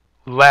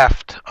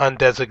left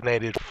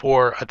undesignated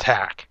for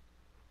attack.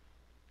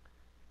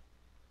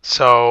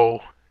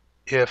 So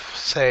if,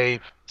 say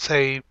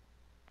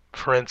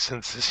for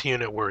instance, this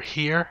unit were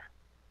here,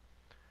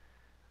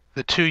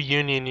 the two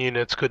Union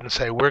units couldn't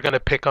say, we're going to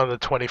pick on the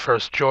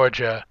 21st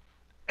Georgia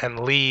and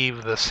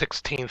leave the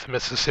 16th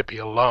Mississippi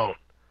alone.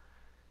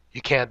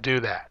 You can't do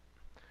that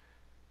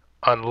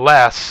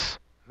unless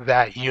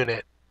that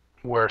unit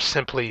were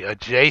simply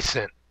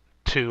adjacent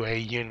to a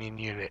Union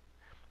unit.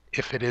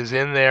 If it is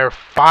in their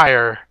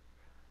fire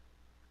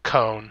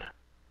cone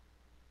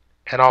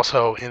and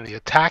also in the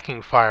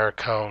attacking fire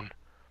cone,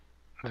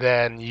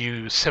 then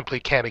you simply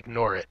can't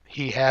ignore it.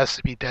 He has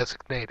to be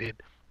designated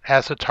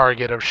as a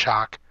target of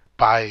shock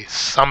by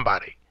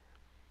somebody.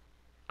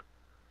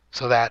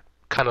 So that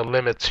kind of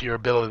limits your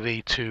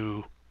ability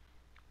to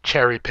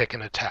cherry pick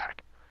an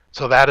attack.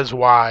 So that is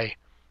why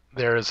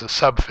there is a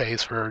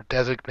subphase for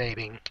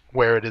designating,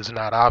 where it is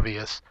not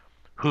obvious,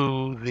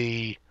 who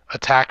the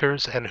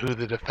attackers and who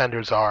the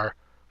defenders are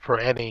for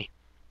any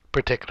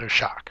particular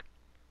shock.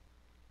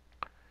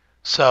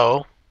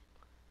 So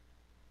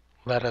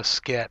let us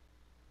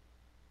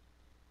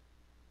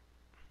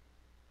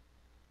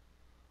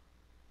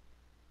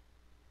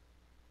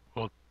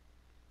we'll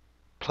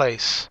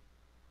place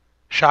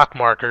shock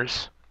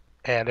markers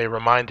and a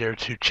reminder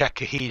to check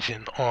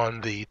cohesion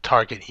on the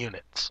target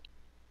units.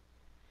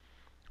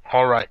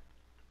 All right,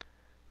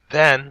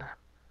 then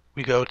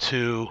we go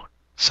to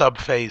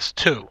subphase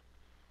 2,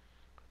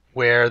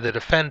 where the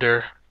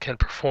defender can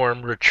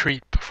perform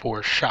retreat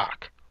before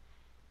shock.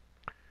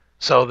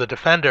 So the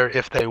defender,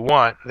 if they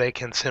want, they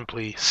can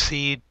simply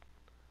cede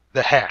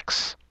the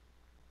hex.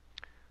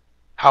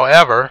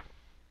 However,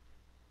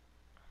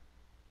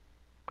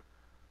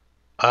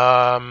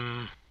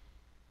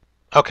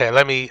 okay,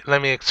 let me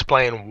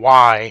explain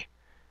why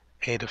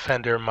a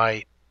defender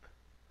might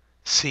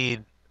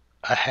cede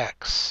a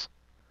hex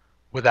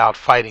without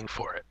fighting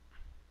for it.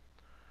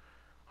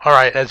 All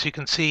right, as you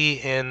can see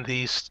in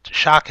these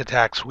shock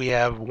attacks, we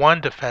have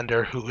one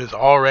defender who is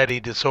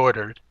already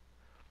disordered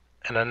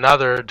and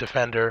another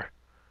defender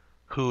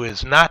who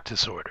is not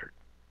disordered.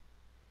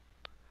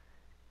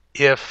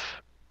 If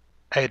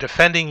a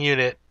defending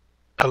unit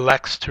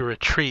elects to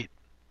retreat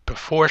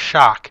before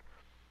shock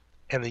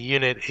and the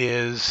unit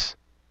is,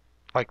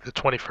 like the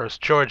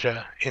 21st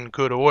Georgia, in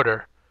good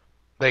order,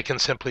 they can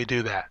simply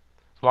do that.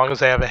 As long as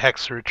they have a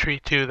hex to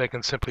retreat to, they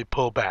can simply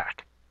pull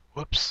back.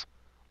 Whoops,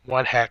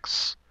 one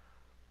hex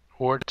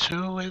or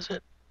two, is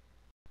it?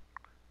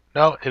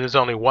 No, it is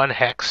only one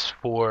hex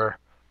for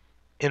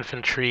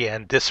infantry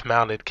and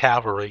dismounted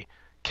cavalry.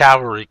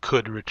 Cavalry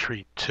could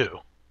retreat too.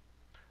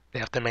 They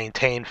have to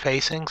maintain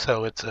facing,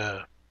 so it's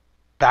a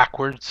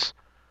backwards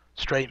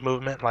straight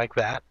movement like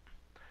that.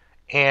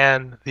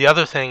 And the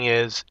other thing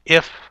is,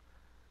 if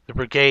the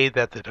brigade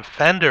that the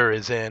defender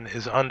is in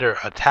is under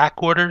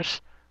attack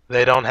orders,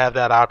 they don't have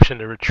that option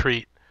to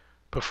retreat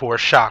before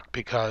shock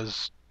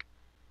because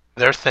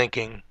they're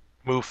thinking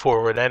move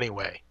forward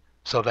anyway,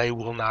 so they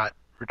will not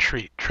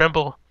retreat.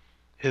 Trimble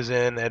is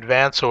in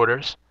advance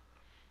orders,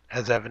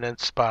 as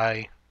evidenced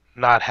by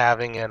not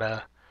having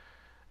a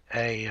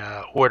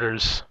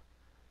orders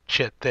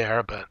chit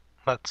there, but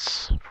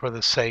let's, for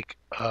the sake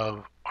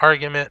of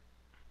argument,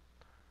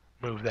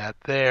 move that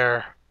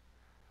there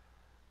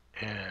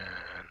and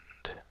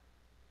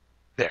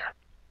there.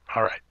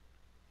 All right.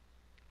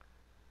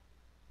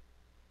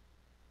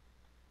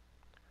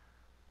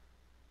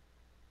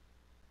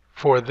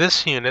 For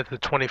this unit, the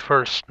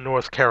 21st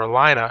North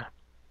Carolina,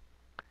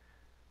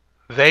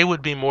 they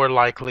would be more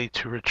likely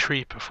to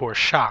retreat before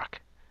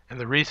shock. And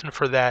the reason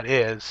for that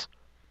is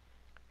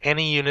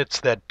any units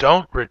that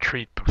don't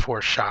retreat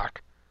before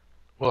shock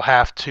will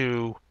have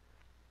to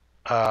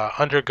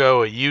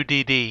undergo a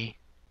UDD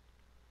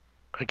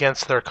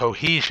against their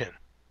cohesion.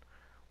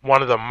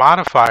 One of the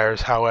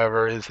modifiers,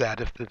 however, is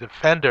that if the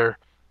defender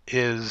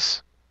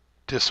is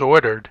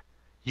disordered,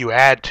 you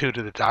add 2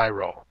 to the die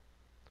roll.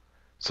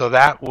 So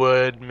that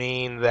would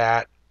mean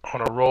that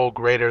on a roll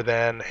greater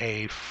than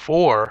a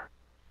 4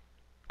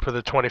 for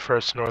the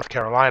 21st North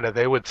Carolina,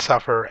 they would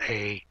suffer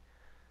a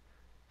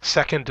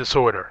second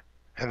disorder.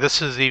 And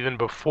this is even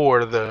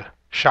before the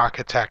shock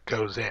attack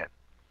goes in.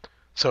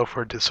 So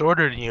for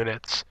disordered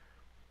units,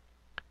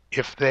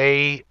 if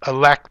they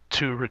elect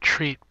to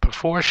retreat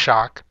before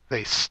shock,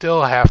 they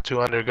still have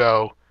to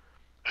undergo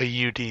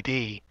a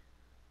UDD,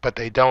 but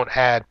they don't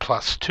add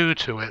 +2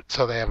 to it,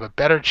 so they have a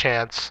better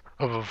chance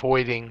of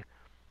avoiding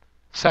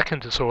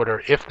second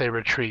disorder if they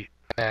retreat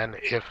than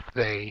if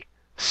they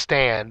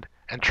stand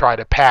and try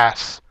to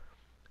pass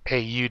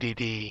a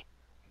UDD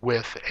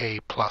with a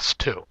 +2.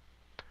 So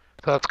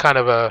that's kind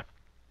of a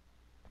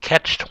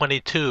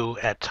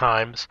catch-22 at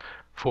times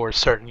for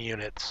certain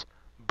units,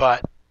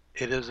 but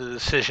it is a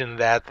decision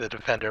that the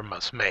defender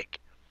must make.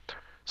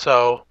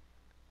 So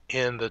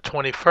in the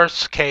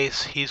 21st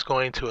case, he's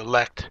going to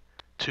elect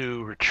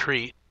to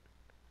retreat.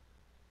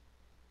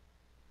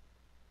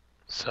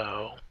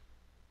 So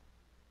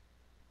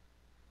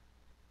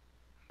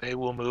they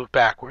will move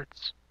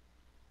backwards.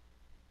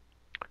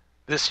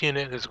 This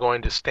unit is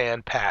going to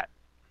stand pat.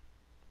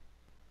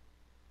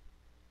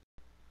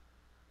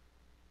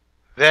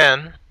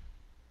 Then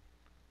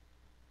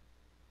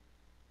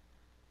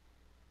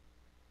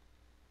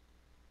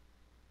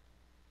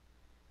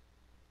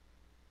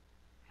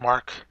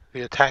mark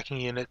the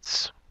attacking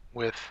units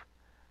with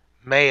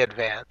may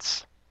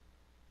advance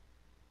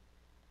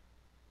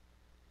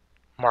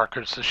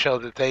markers to show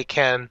that they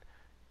can,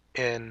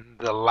 in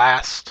the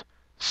last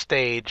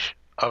stage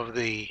of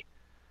the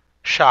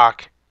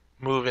shock,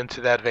 move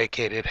into that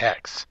vacated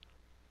hex.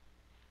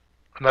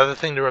 Another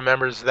thing to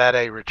remember is that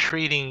a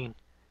retreating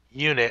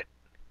unit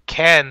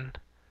can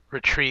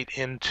retreat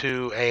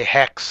into a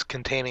hex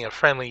containing a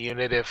friendly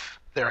unit if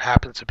there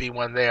happens to be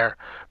one there,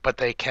 but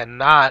they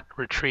cannot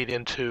retreat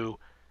into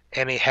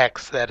any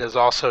hex that is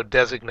also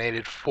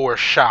designated for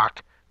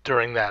shock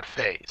during that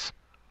phase.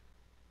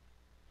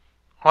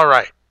 All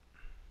right,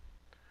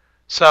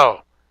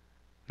 so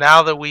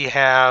now that we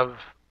have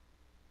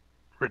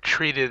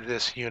retreated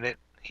this unit,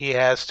 he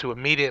has to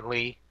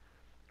immediately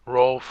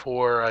roll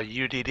for a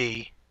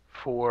UDD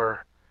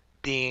for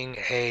being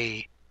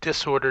a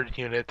disordered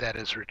unit that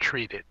is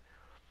retreated.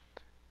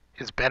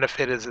 His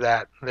benefit is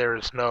that there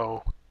is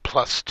no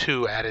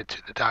 +2 added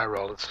to the die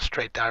roll. It's a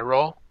straight die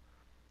roll.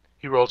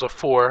 He rolls a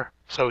 4,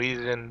 so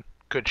he's in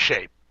good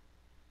shape.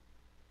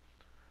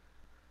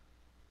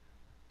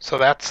 So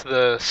that's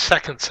the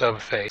second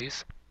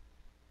subphase.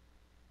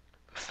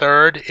 The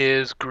third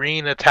is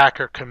green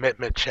attacker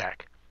commitment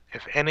check.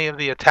 If any of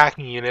the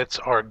attacking units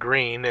are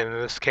green, and in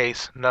this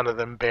case none of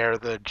them bear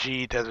the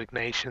G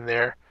designation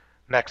there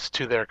next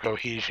to their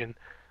cohesion,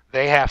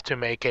 they have to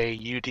make a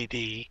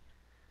UDD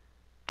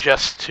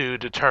just to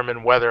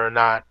determine whether or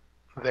not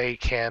they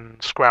can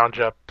scrounge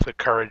up the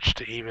courage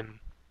to even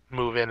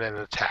move in and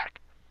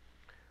attack.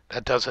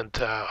 That doesn't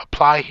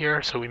apply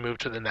here, so we move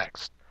to the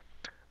next.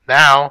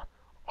 Now,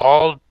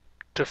 all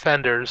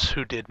defenders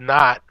who did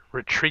not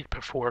retreat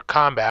before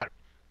combat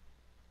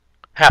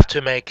have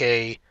to make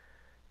a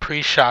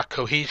pre-shock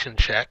cohesion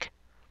check,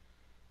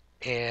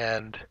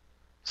 and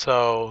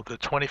so the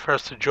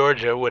 21st of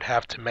Georgia would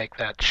have to make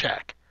that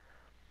check.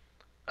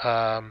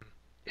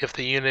 If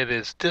the unit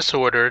is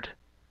disordered,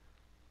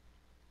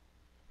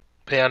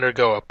 they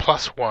undergo a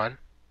 +1.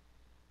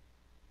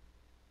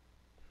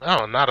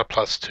 Oh, not a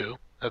 +2.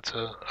 That's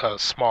a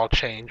small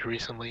change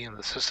recently in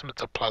the system.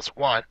 It's a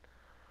 +1.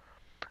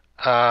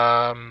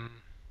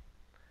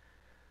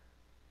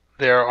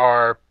 There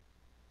are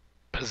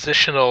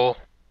positional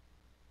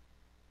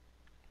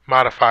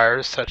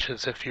modifiers, such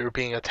as if you're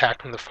being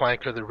attacked from the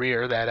flank or the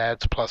rear, that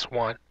adds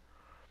 +1.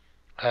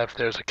 If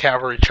there's a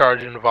cavalry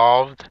charge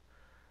involved,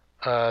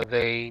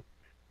 the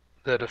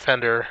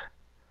defender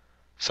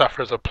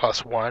suffers a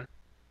 +1.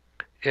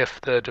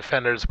 If the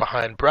defender is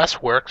behind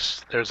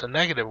breastworks, there's a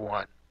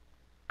 -1.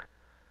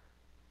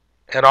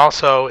 And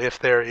also, if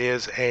there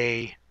is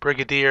a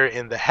brigadier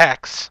in the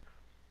hex,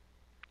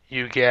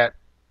 you get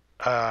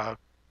a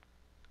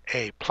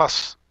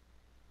plus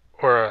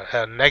or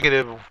a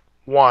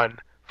 -1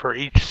 for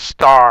each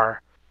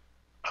star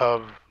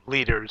of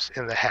leaders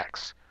in the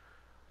hex.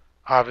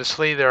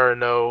 Obviously, there are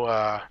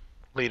no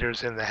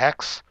leaders in the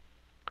hex,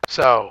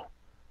 so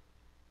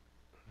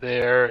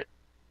there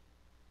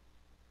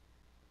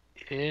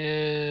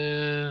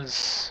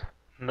is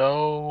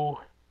no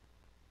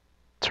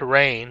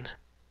terrain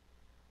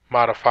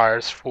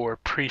modifiers for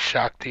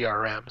pre-shock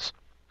DRMs.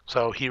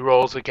 So he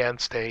rolls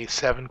against a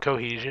 7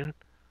 cohesion,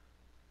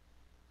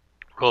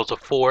 rolls a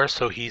 4,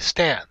 so he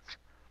stands.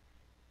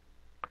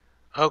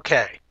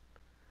 Okay.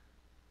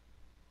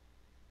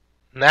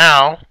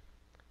 Now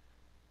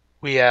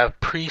we have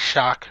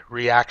pre-shock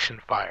reaction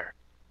fire.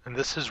 And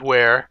this is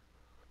where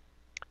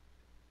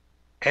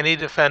any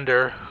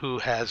defender who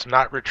has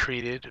not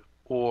retreated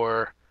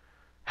or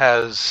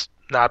has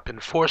not been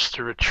forced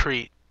to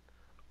retreat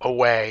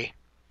away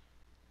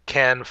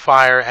can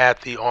fire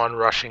at the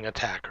onrushing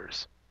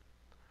attackers.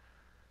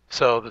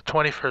 So the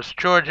 21st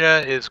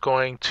Georgia is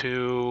going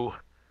to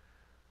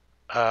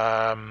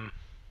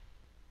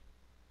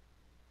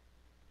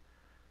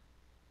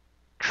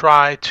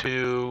try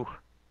to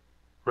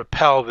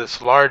repel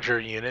this larger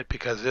unit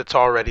because it's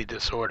already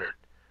disordered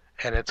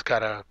and it's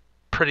got a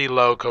pretty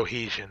low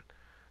cohesion.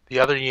 The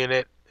other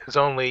unit is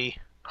only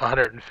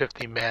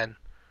 150 men.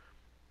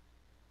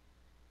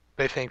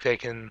 They think they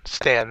can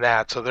stand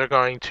that, so they're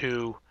going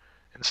to,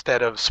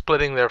 instead of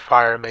splitting their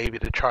fire maybe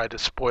to try to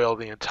spoil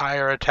the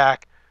entire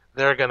attack,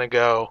 they're going to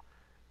go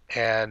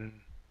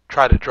and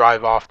try to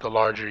drive off the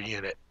larger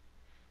unit.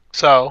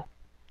 So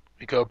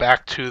we go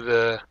back to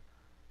the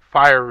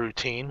fire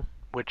routine,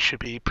 which should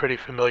be pretty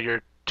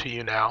familiar to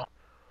you now.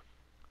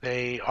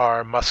 They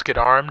are musket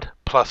armed,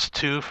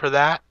 +2 for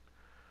that.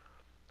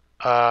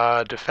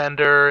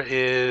 Defender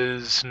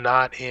is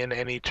not in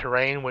any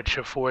terrain which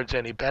affords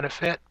any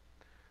benefit.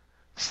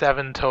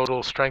 7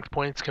 total strength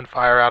points can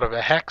fire out of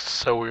a hex,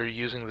 so we're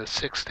using the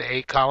 6 to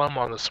 8 column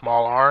on the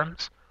small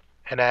arms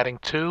and adding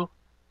 2.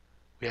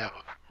 We have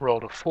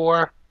rolled a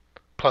 4,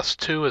 plus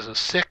 2 is a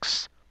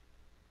 6.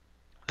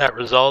 That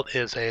result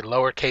is a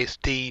lowercase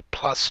d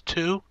plus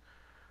 2.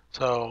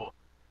 So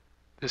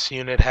this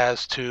unit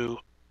has to,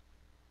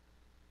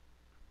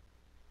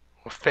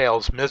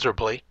 fails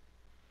miserably.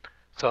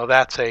 So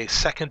that's a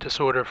second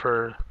disorder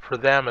for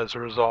them as a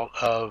result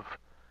of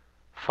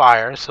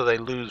fire. So they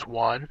lose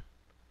 1,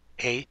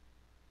 8,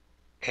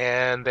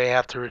 and they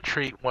have to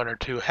retreat 1 or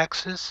 2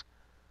 hexes.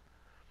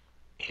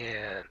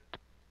 And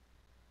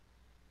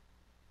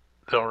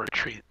they'll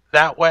retreat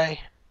that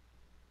way.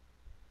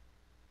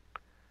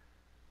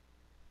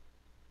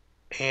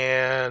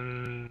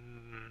 And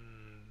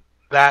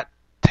that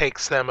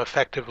takes them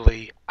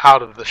effectively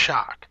out of the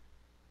shock.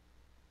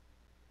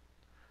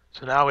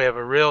 So now we have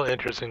a real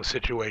interesting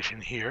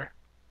situation here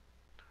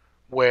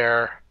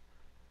where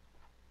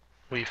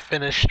we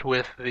finished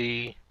with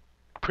the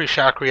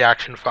pre-shock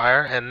reaction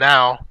fire, and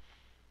now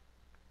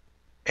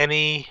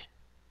any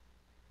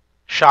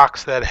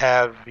shocks that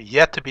have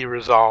yet to be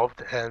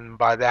resolved, and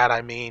by that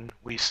I mean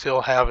we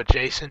still have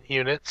adjacent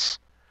units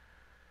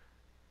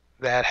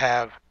that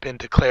have been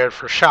declared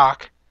for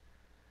shock,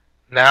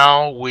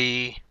 now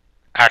we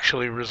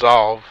actually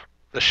resolve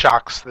the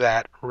shocks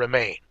that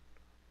remain.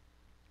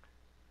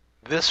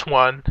 This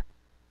one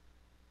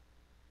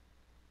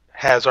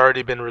has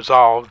already been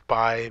resolved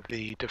by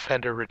the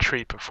defender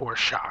retreat before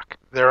shock.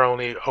 They're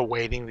only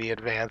awaiting the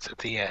advance at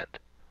the end.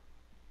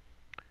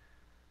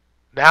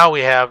 Now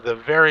we have the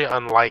very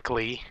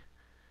unlikely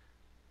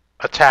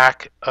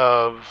attack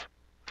of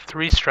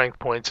 3 strength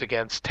points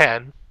against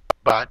 10,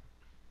 but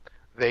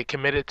they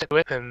committed to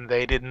it and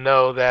they didn't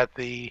know that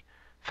the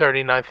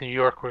 39th New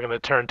York were going to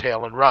turn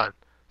tail and run.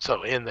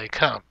 So in they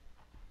come.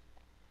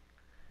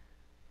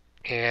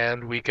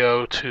 And we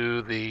go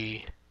to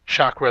the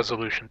shock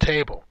resolution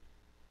table.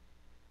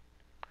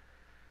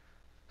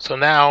 So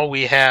now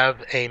we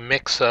have a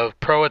mix of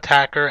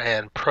pro-attacker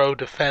and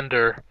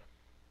pro-defender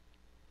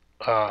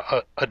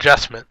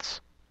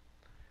adjustments.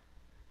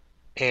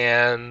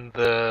 And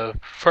the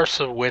first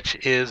of which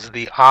is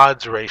the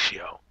odds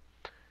ratio.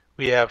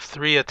 We have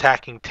 3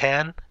 attacking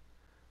 10.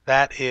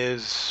 That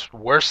is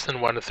worse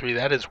than 1 to 3.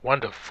 That is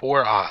 1 to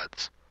 4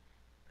 odds.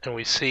 And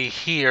we see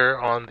here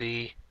on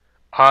the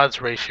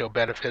odds ratio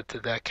benefit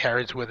that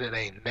carries with it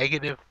a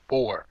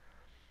 -4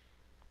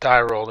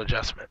 die roll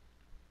adjustment.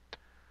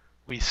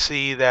 We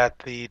see that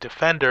the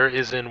defender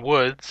is in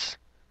woods.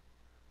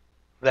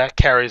 That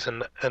carries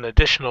an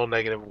additional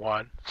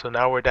 -1. So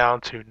now we're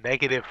down to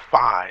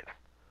 -5.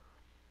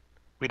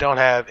 We don't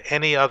have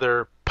any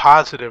other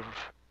positive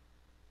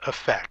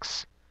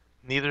effects.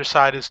 Neither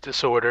side is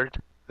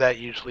disordered. That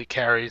usually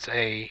carries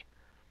a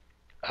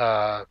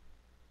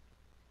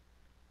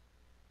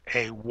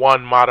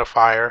 1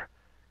 modifier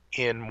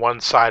in one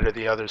side or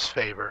the other's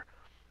favor.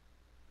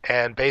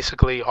 And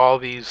basically all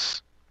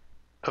these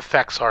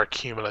effects are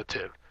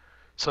cumulative.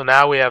 So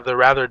now we have the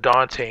rather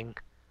daunting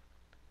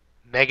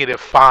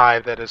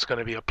 -5 that is going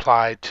to be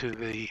applied to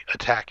the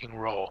attacking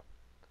roll.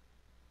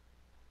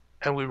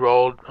 And we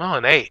rolled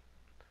an 8.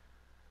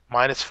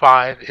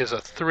 -5 is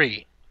a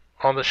 3.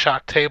 On the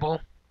shock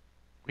table,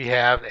 we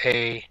have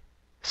a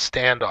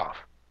standoff.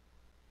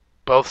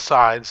 Both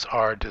sides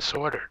are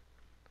disordered.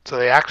 So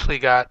they actually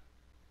got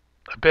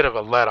a bit of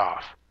a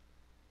let-off.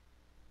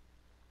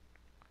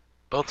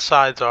 Both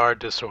sides are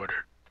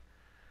disordered.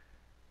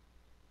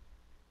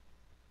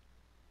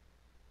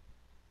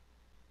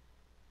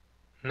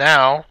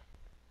 Now,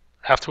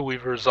 after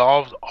we've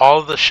resolved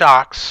all the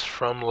shocks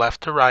from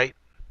left to right,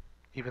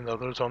 even though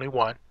there's only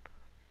 1,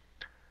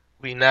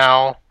 we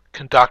now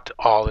conduct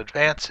all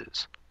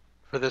advances.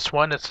 For this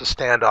one, it's a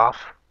standoff.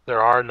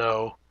 There are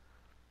no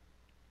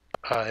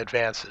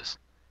advances.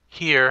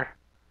 Here,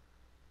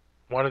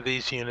 one of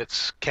these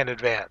units can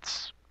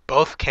advance.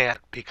 Both can't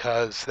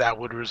because that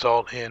would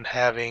result in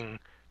having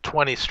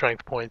 20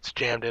 strength points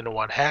jammed into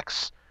 1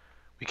 hex.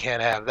 We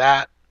can't have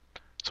that.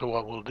 So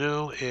what we'll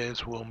do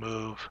is we'll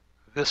move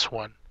this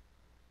one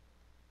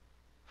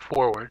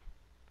forward.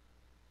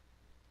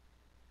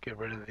 Get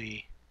rid of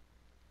the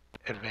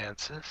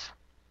advances.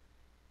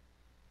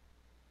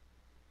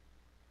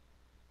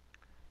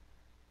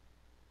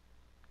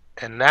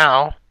 And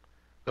now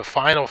the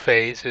final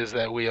phase is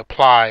that we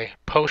apply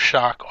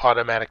post-shock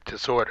automatic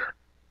disorder.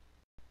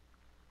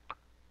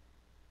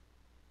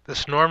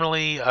 This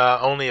normally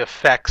only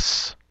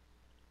affects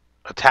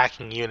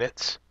attacking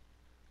units.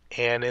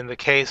 And in the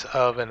case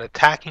of an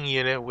attacking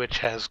unit which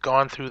has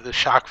gone through the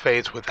shock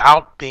phase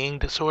without being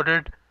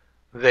disordered,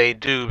 they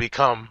do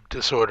become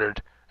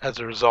disordered as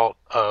a result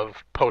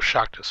of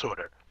post-shock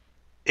disorder.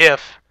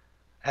 If,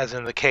 as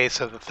in the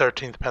case of the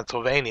 13th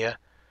Pennsylvania,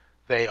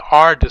 they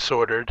are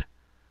disordered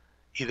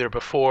either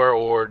before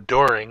or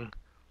during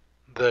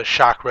the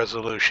shock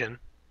resolution,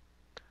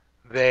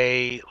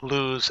 they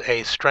lose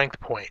a strength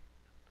point.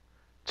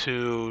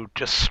 to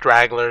just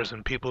stragglers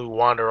and people who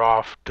wander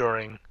off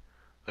during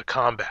the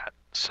combat.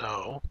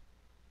 So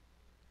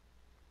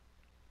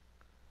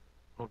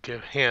we'll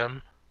give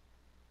him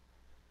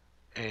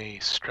a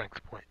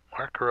strength point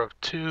marker of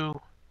 2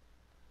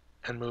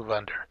 and move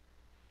under.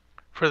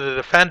 For the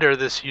defender,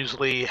 this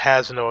usually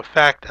has no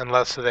effect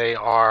unless they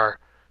are,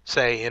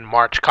 say, in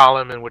march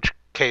column, in which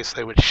case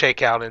they would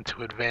shake out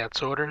into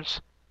advance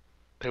orders.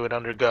 They would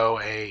undergo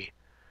a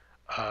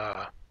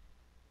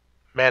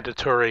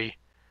mandatory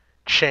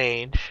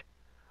change.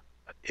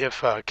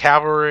 If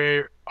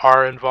cavalry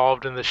are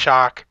involved in the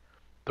shock,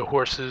 the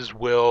horses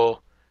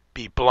will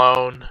be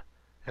blown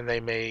and they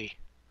may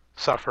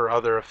suffer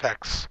other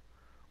effects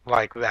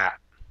like that.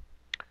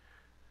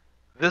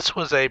 This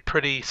was a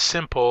pretty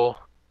simple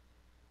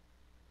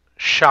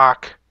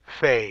shock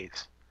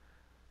phase.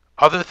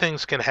 Other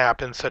things can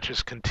happen, such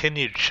as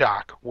continued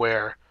shock,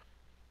 where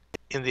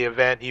in the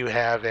event you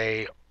have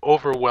a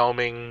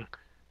overwhelming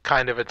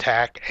kind of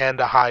attack and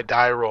a high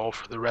die roll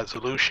for the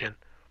resolution.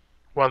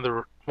 One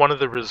of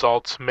the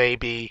results may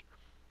be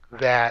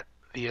that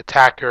the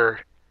attacker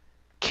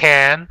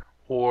can,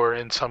 or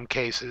in some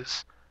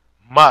cases,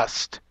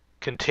 must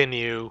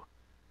continue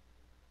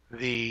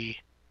the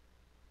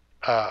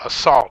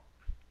assault,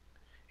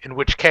 in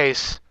which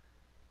case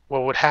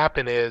what would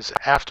happen is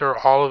after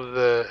all of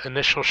the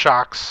initial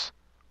shocks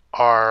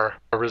are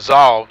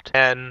resolved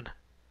and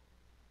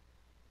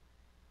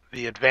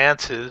the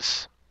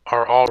advances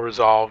are all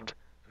resolved,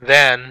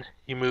 then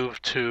you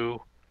move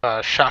to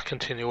shock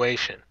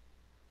continuation.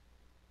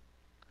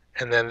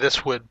 And then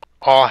this would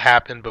all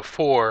happen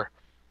before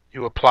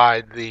you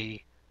applied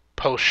the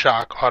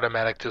post-shock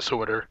automatic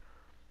disorder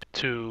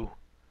to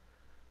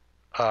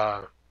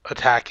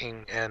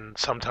attacking and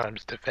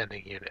sometimes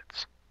defending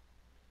units.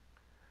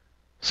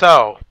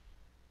 So,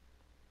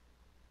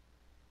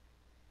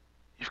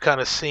 you've kind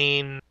of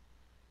seen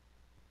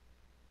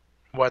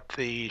what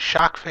the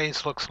shock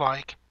phase looks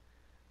like,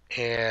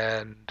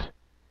 and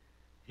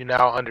you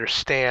now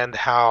understand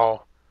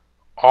how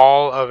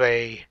all of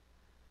a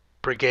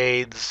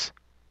brigade's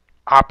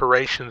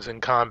operations in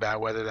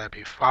combat, whether that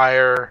be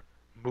fire,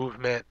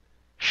 movement,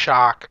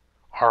 shock,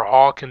 are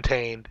all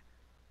contained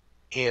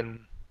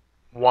in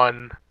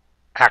one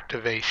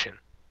activation.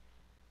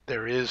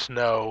 There is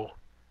no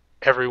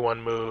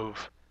everyone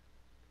move,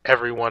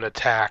 everyone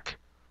attack,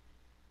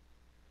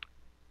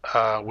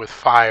 with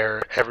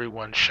fire,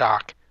 everyone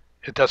shock.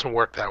 It doesn't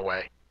work that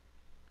way.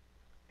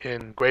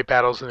 In great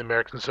battles in the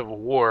American Civil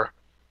War,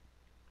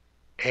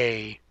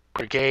 a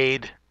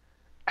brigade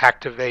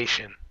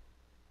activation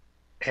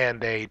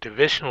and a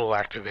divisional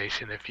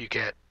activation, if you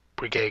get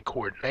brigade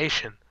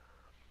coordination,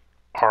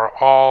 are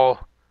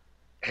all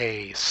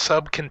a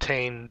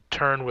sub-contained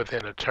turn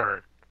within a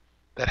turn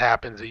that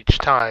happens each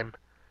time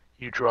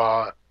you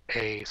draw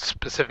a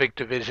specific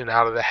division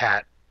out of the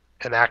hat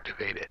and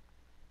activate it.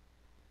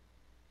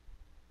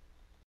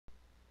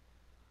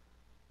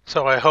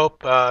 So I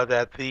hope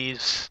that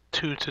these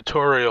 2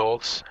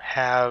 tutorials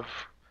have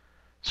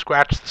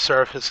scratched the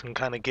surface and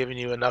kind of given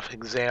you enough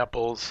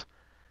examples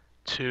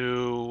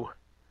to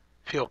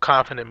feel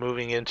confident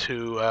moving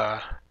into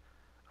a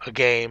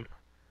game.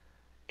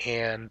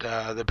 And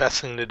the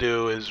best thing to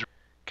do is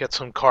get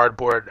some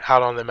cardboard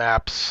out on the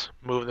maps,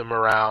 move them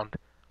around,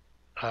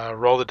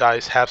 roll the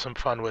dice, have some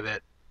fun with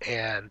it,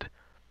 and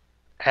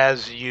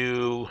as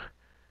you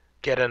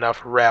get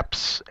enough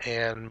reps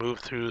and move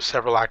through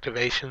several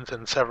activations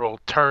and several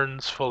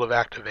turns full of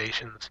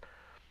activations,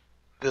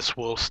 this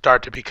will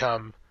start to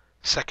become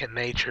second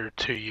nature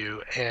to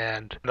you,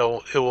 and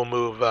it will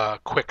move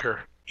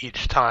quicker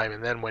each time.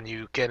 And then when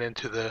you get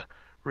into the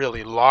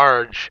really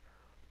large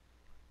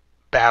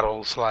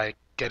battles like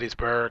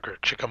Gettysburg or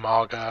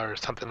Chickamauga or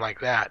something like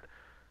that,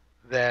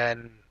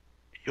 then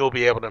you'll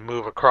be able to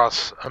move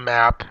across a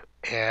map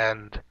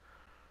and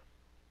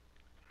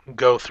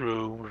go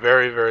through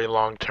very, very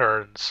long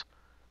turns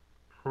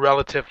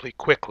relatively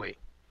quickly,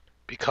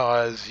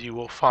 because you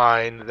will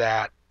find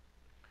that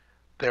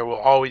there will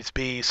always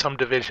be some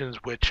divisions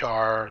which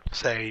are,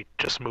 say,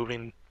 just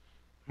moving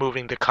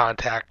to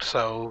contact,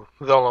 so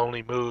they'll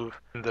only move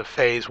in the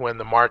phase when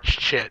the march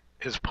chit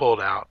is pulled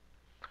out.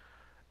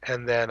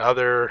 And then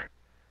other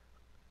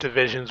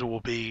divisions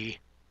will be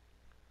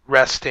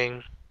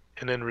resting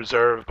and in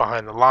reserve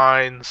behind the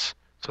lines,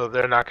 so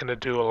they're not going to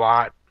do a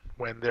lot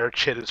when their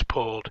chit is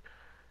pulled.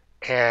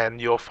 And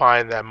you'll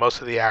find that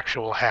most of the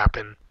action will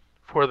happen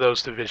for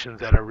those divisions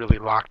that are really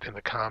locked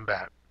into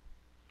combat.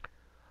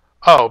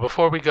 Oh,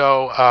 before we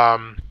go,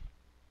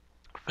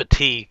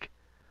 fatigue.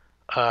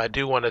 I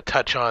do want to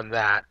touch on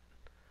that.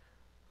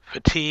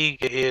 Fatigue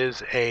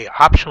is a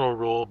optional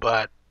rule,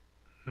 but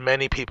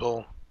many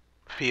people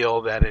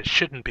feel that it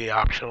shouldn't be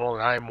optional,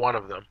 and I am one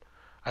of them.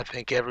 I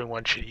think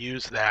everyone should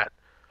use that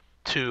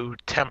to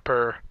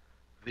temper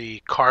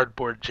the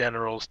cardboard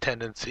general's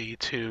tendency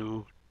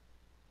to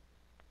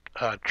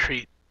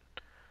treat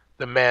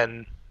the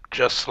men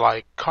just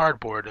like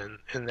cardboard,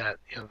 in that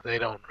they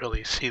don't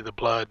really see the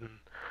blood and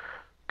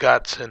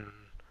guts and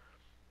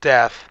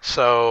death.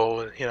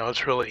 So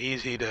it's really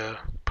easy to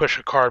push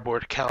a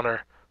cardboard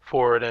counter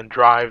forward and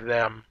drive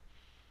them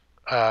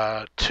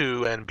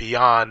to and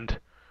beyond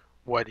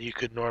what you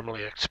could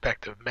normally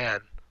expect of men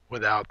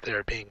without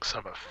there being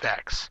some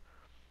effects.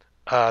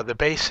 The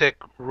basic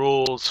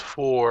rules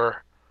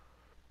for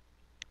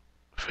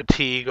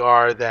fatigue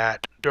are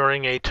that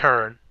during a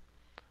turn,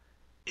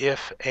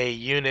 if a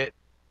unit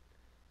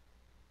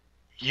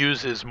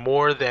uses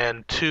more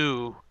than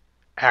 2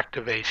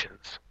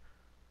 activations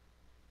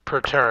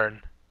per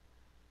turn,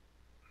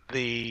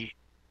 the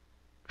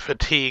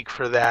fatigue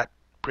for that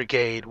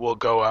brigade will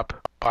go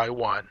up by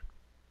 1.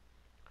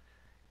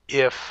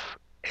 If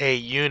a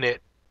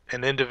unit,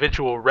 an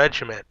individual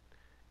regiment,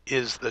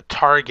 is the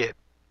target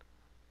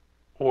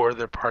or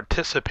the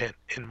participant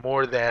in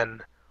more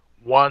than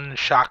 1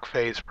 shock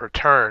phase per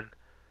turn,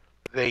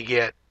 they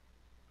get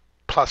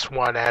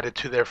 +1 added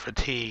to their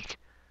fatigue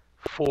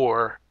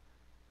for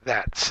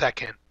that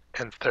second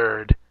and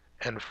third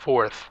and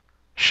fourth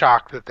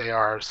shock that they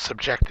are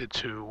subjected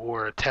to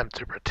or attempt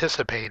to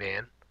participate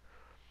in.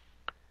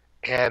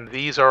 And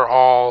these are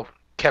all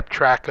kept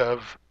track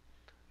of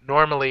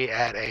normally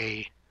at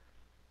a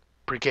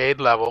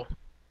brigade level.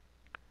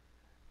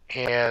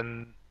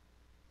 And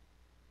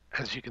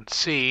as you can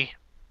see,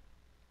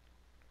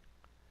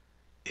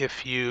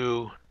 if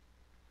you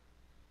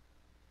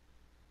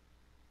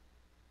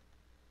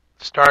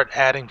start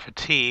adding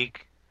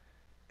fatigue,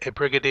 a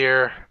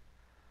brigadier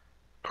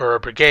or a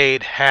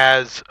brigade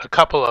has a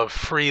couple of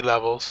free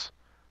levels.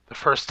 The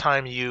first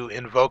time you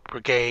invoke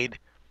brigade,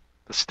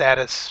 the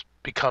status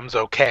becomes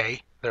okay.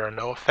 There are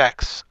no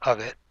effects of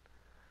it.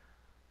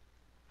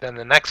 Then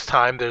the next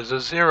time there's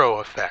a 0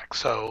 effect.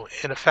 So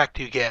in effect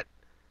you get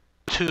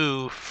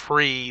 2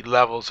 free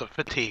levels of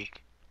fatigue.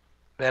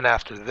 Then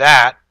after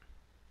that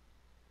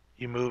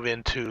you move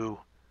into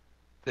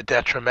the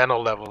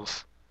detrimental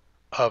levels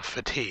of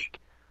fatigue.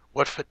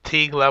 What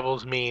fatigue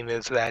levels mean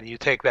is that you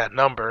take that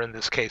number, in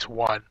this case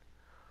 1,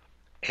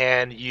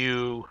 and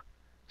you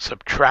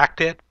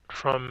subtract it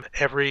from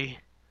every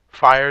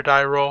fire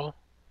die roll.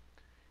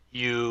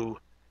 You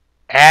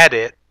add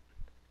it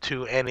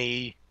to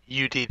any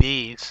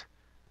UDDs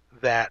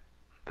that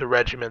the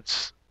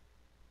regiments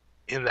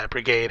in that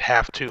brigade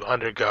have to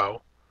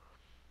undergo.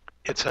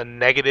 It's a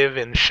negative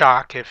in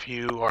shock if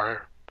you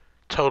are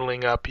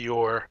totaling up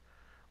your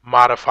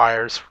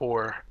modifiers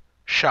for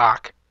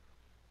shock.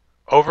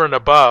 Over and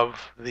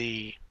above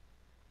the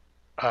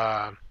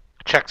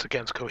checks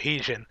against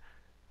cohesion,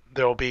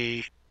 there will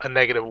be a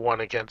 -1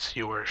 against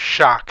your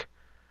shock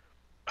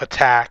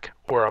attack,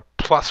 or a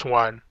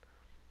 +1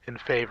 in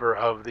favor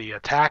of the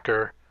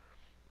attacker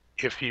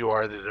if you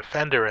are the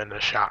defender in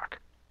the shock.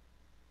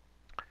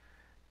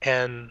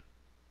 And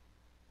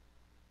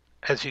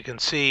as you can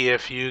see,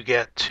 if you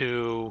get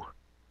to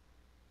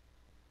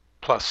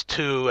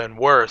 +2 and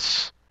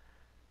worse,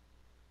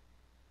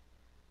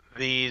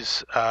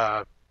 these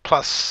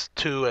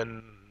 +2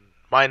 and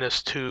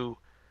 -2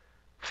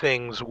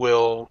 things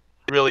will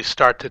really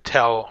start to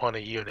tell on a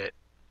unit.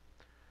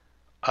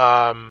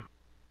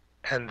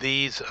 And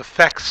these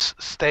effects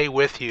stay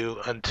with you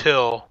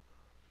until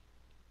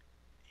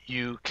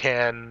you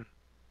can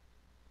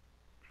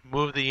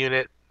move the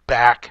unit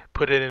back,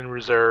 put it in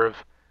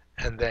reserve,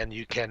 and then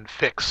you can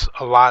fix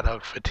a lot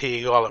of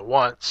fatigue all at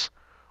once.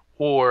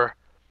 Or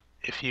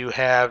if you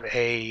have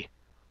a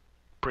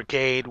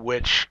brigade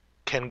which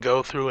can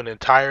go through an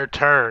entire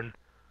turn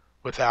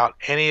without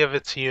any of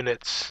its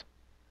units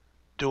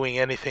doing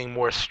anything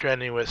more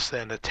strenuous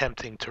than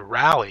attempting to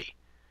rally,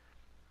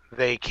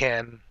 they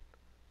can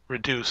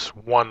reduce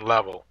 1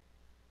 level.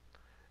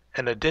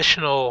 An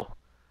additional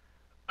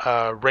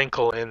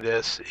wrinkle in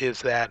this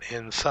is that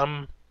in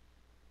some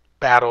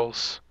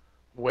battles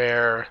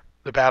where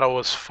the battle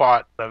was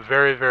fought on a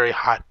very, very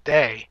hot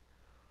day,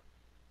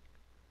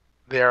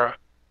 there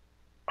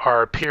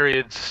are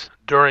periods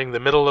during the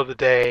middle of the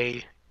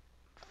day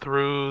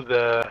through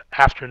the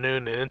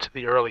afternoon and into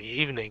the early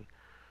evening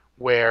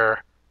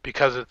where,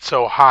 because it's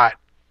so hot,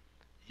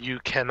 you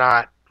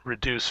cannot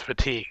reduce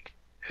fatigue.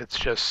 It's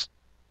just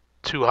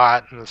too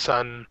hot and the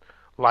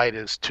sunlight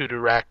is too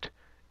direct,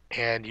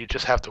 and you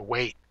just have to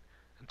wait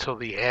until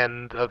the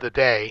end of the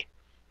day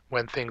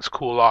when things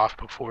cool off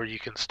before you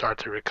can start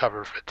to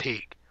recover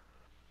fatigue.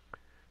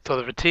 So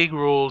the fatigue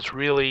rules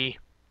really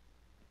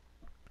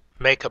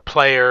make a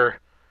player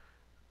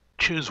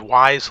choose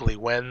wisely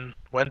when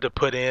to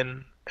put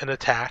in an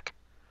attack.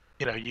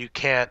 You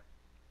can't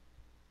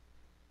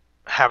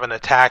have an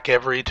attack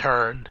every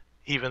turn,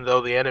 even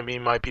though the enemy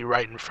might be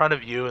right in front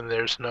of you and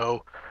there's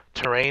no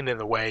terrain in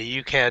the way.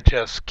 You can't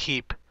just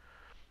keep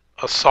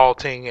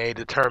assaulting a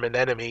determined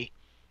enemy,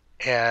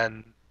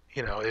 and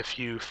if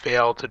you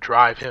fail to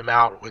drive him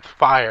out with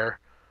fire,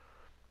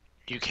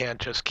 you can't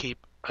just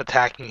keep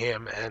attacking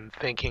him and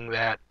thinking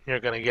that you're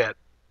going to get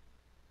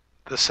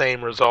the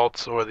same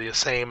results or the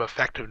same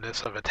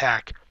effectiveness of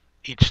attack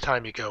each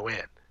time you go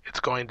in. It's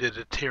going to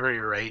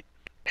deteriorate,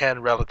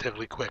 and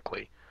relatively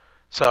quickly.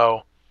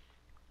 So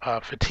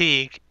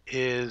fatigue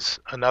is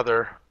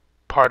another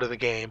part of the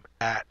game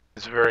that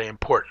is very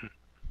important.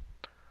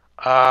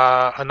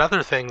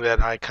 Another thing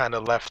that I kind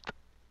of left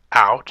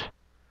out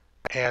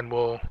and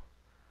will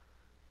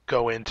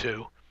go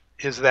into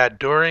is that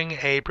during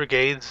a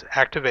brigade's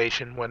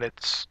activation, when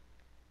it's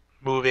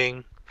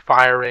moving,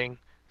 firing,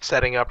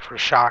 setting up for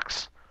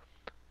shocks,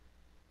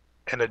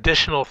 an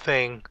additional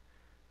thing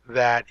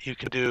that you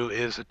can do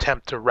is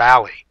attempt to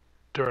rally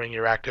during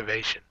your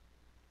activation.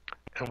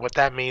 And what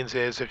that means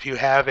is if you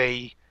have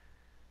a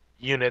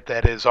unit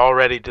that is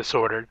already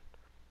disordered,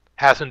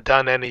 hasn't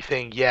done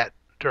anything yet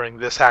during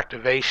this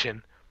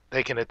activation,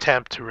 they can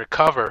attempt to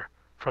recover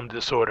from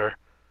disorder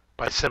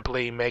by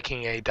simply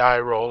making a die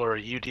roll or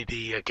a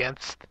UDD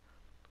against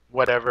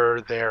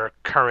whatever their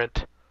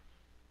current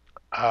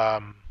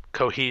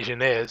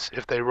cohesion is.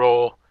 If they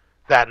roll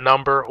that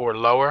number or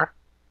lower,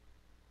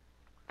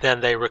 then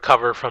they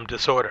recover from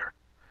disorder.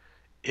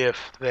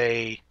 If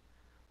they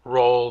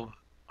roll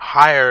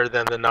higher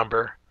than the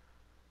number,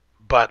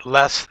 but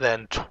less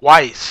than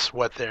twice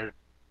what their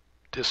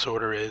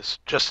disorder is,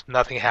 just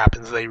nothing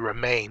happens, they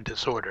remain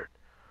disordered.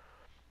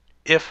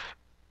 If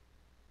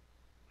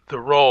the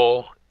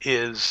roll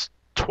is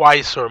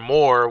twice or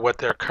more what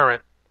their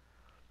current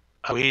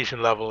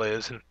cohesion level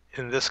is, and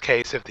in this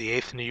case, if the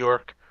 8th New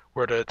York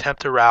were to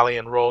attempt to rally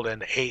and rolled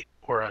an 8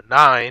 or a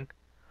 9,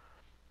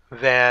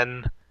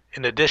 then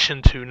in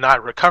addition to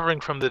not recovering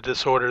from the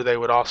disorder, they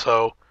would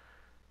also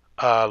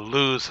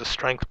lose a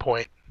strength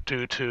point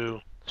due to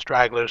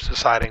stragglers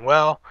deciding,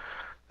 well,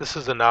 this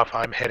is enough,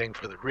 I'm heading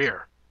for the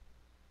rear.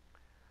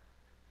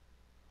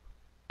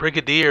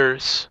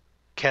 Brigadiers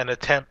can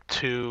attempt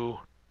to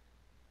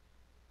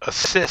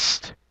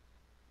assist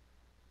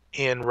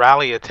in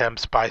rally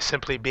attempts by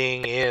simply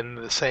being in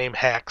the same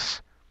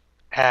hex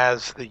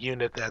as the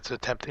unit that's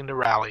attempting to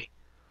rally,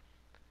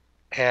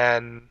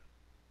 and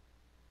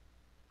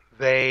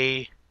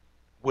they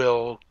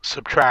will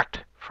subtract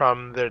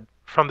from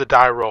the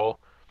die roll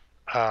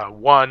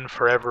 1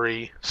 for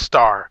every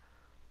star.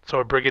 So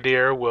a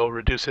brigadier will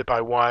reduce it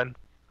by 1,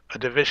 a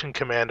division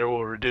commander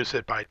will reduce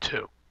it by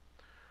 2.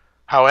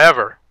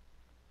 However,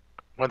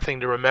 one thing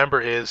to remember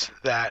is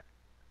that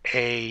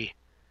a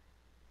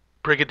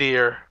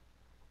brigadier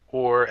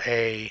or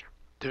a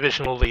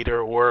divisional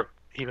leader or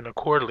even a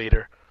corps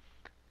leader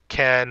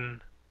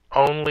can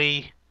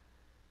only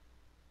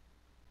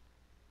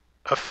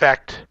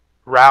affect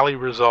rally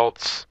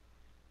results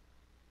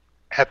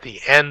at the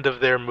end of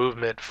their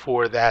movement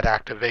for that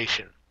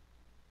activation.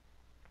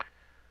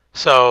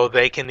 So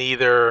they can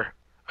either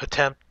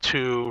attempt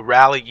to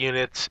rally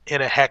units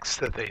in a hex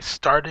that they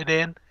started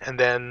in and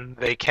then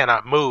they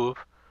cannot move,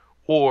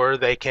 or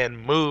they can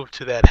move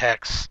to that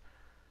hex,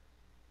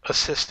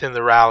 assist in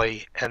the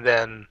rally, and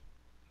then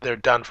they're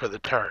done for the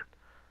turn.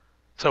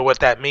 So what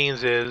that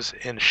means is,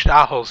 in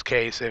Stahel's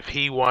case, if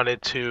he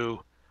wanted to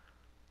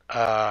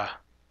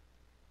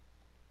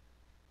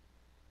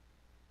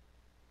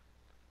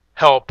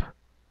help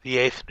the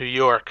 8th New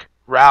York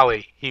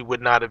rally, he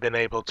would not have been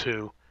able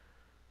to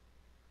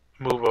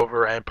move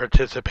over and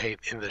participate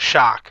in the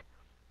shock.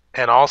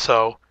 And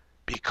also,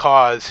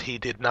 because he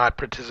did not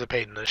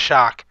participate in the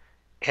shock,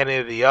 any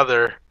of the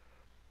other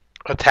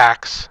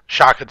attacks,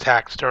 shock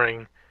attacks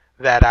during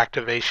that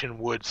activation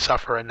would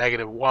suffer a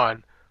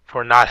 -1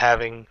 for not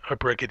having a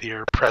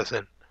brigadier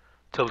present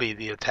to lead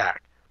the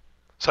attack.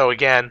 So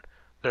again,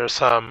 there are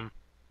some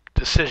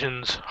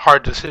decisions,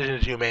 hard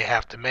decisions you may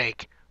have to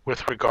make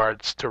with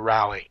regards to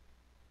rally.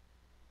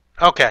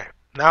 Okay,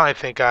 now I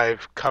think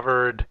I've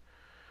covered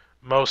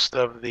most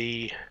of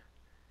the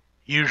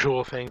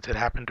usual things that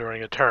happen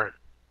during a turn.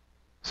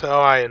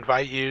 So I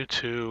invite you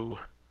to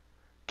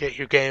get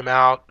your game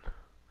out,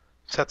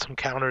 set some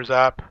counters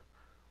up,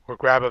 or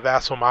grab a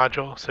vassal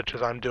module, such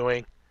as I'm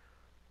doing,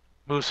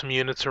 move some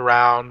units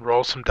around,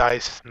 roll some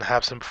dice, and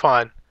have some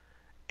fun,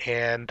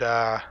 and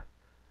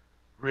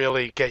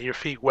really get your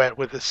feet wet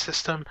with the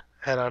system.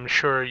 And I'm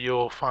sure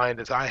you'll find,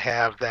 as I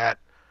have, that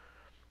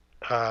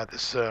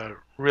this is a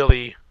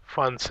really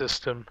fun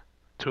system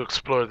to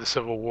explore the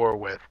Civil War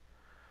with.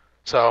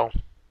 So,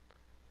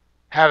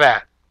 have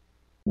at.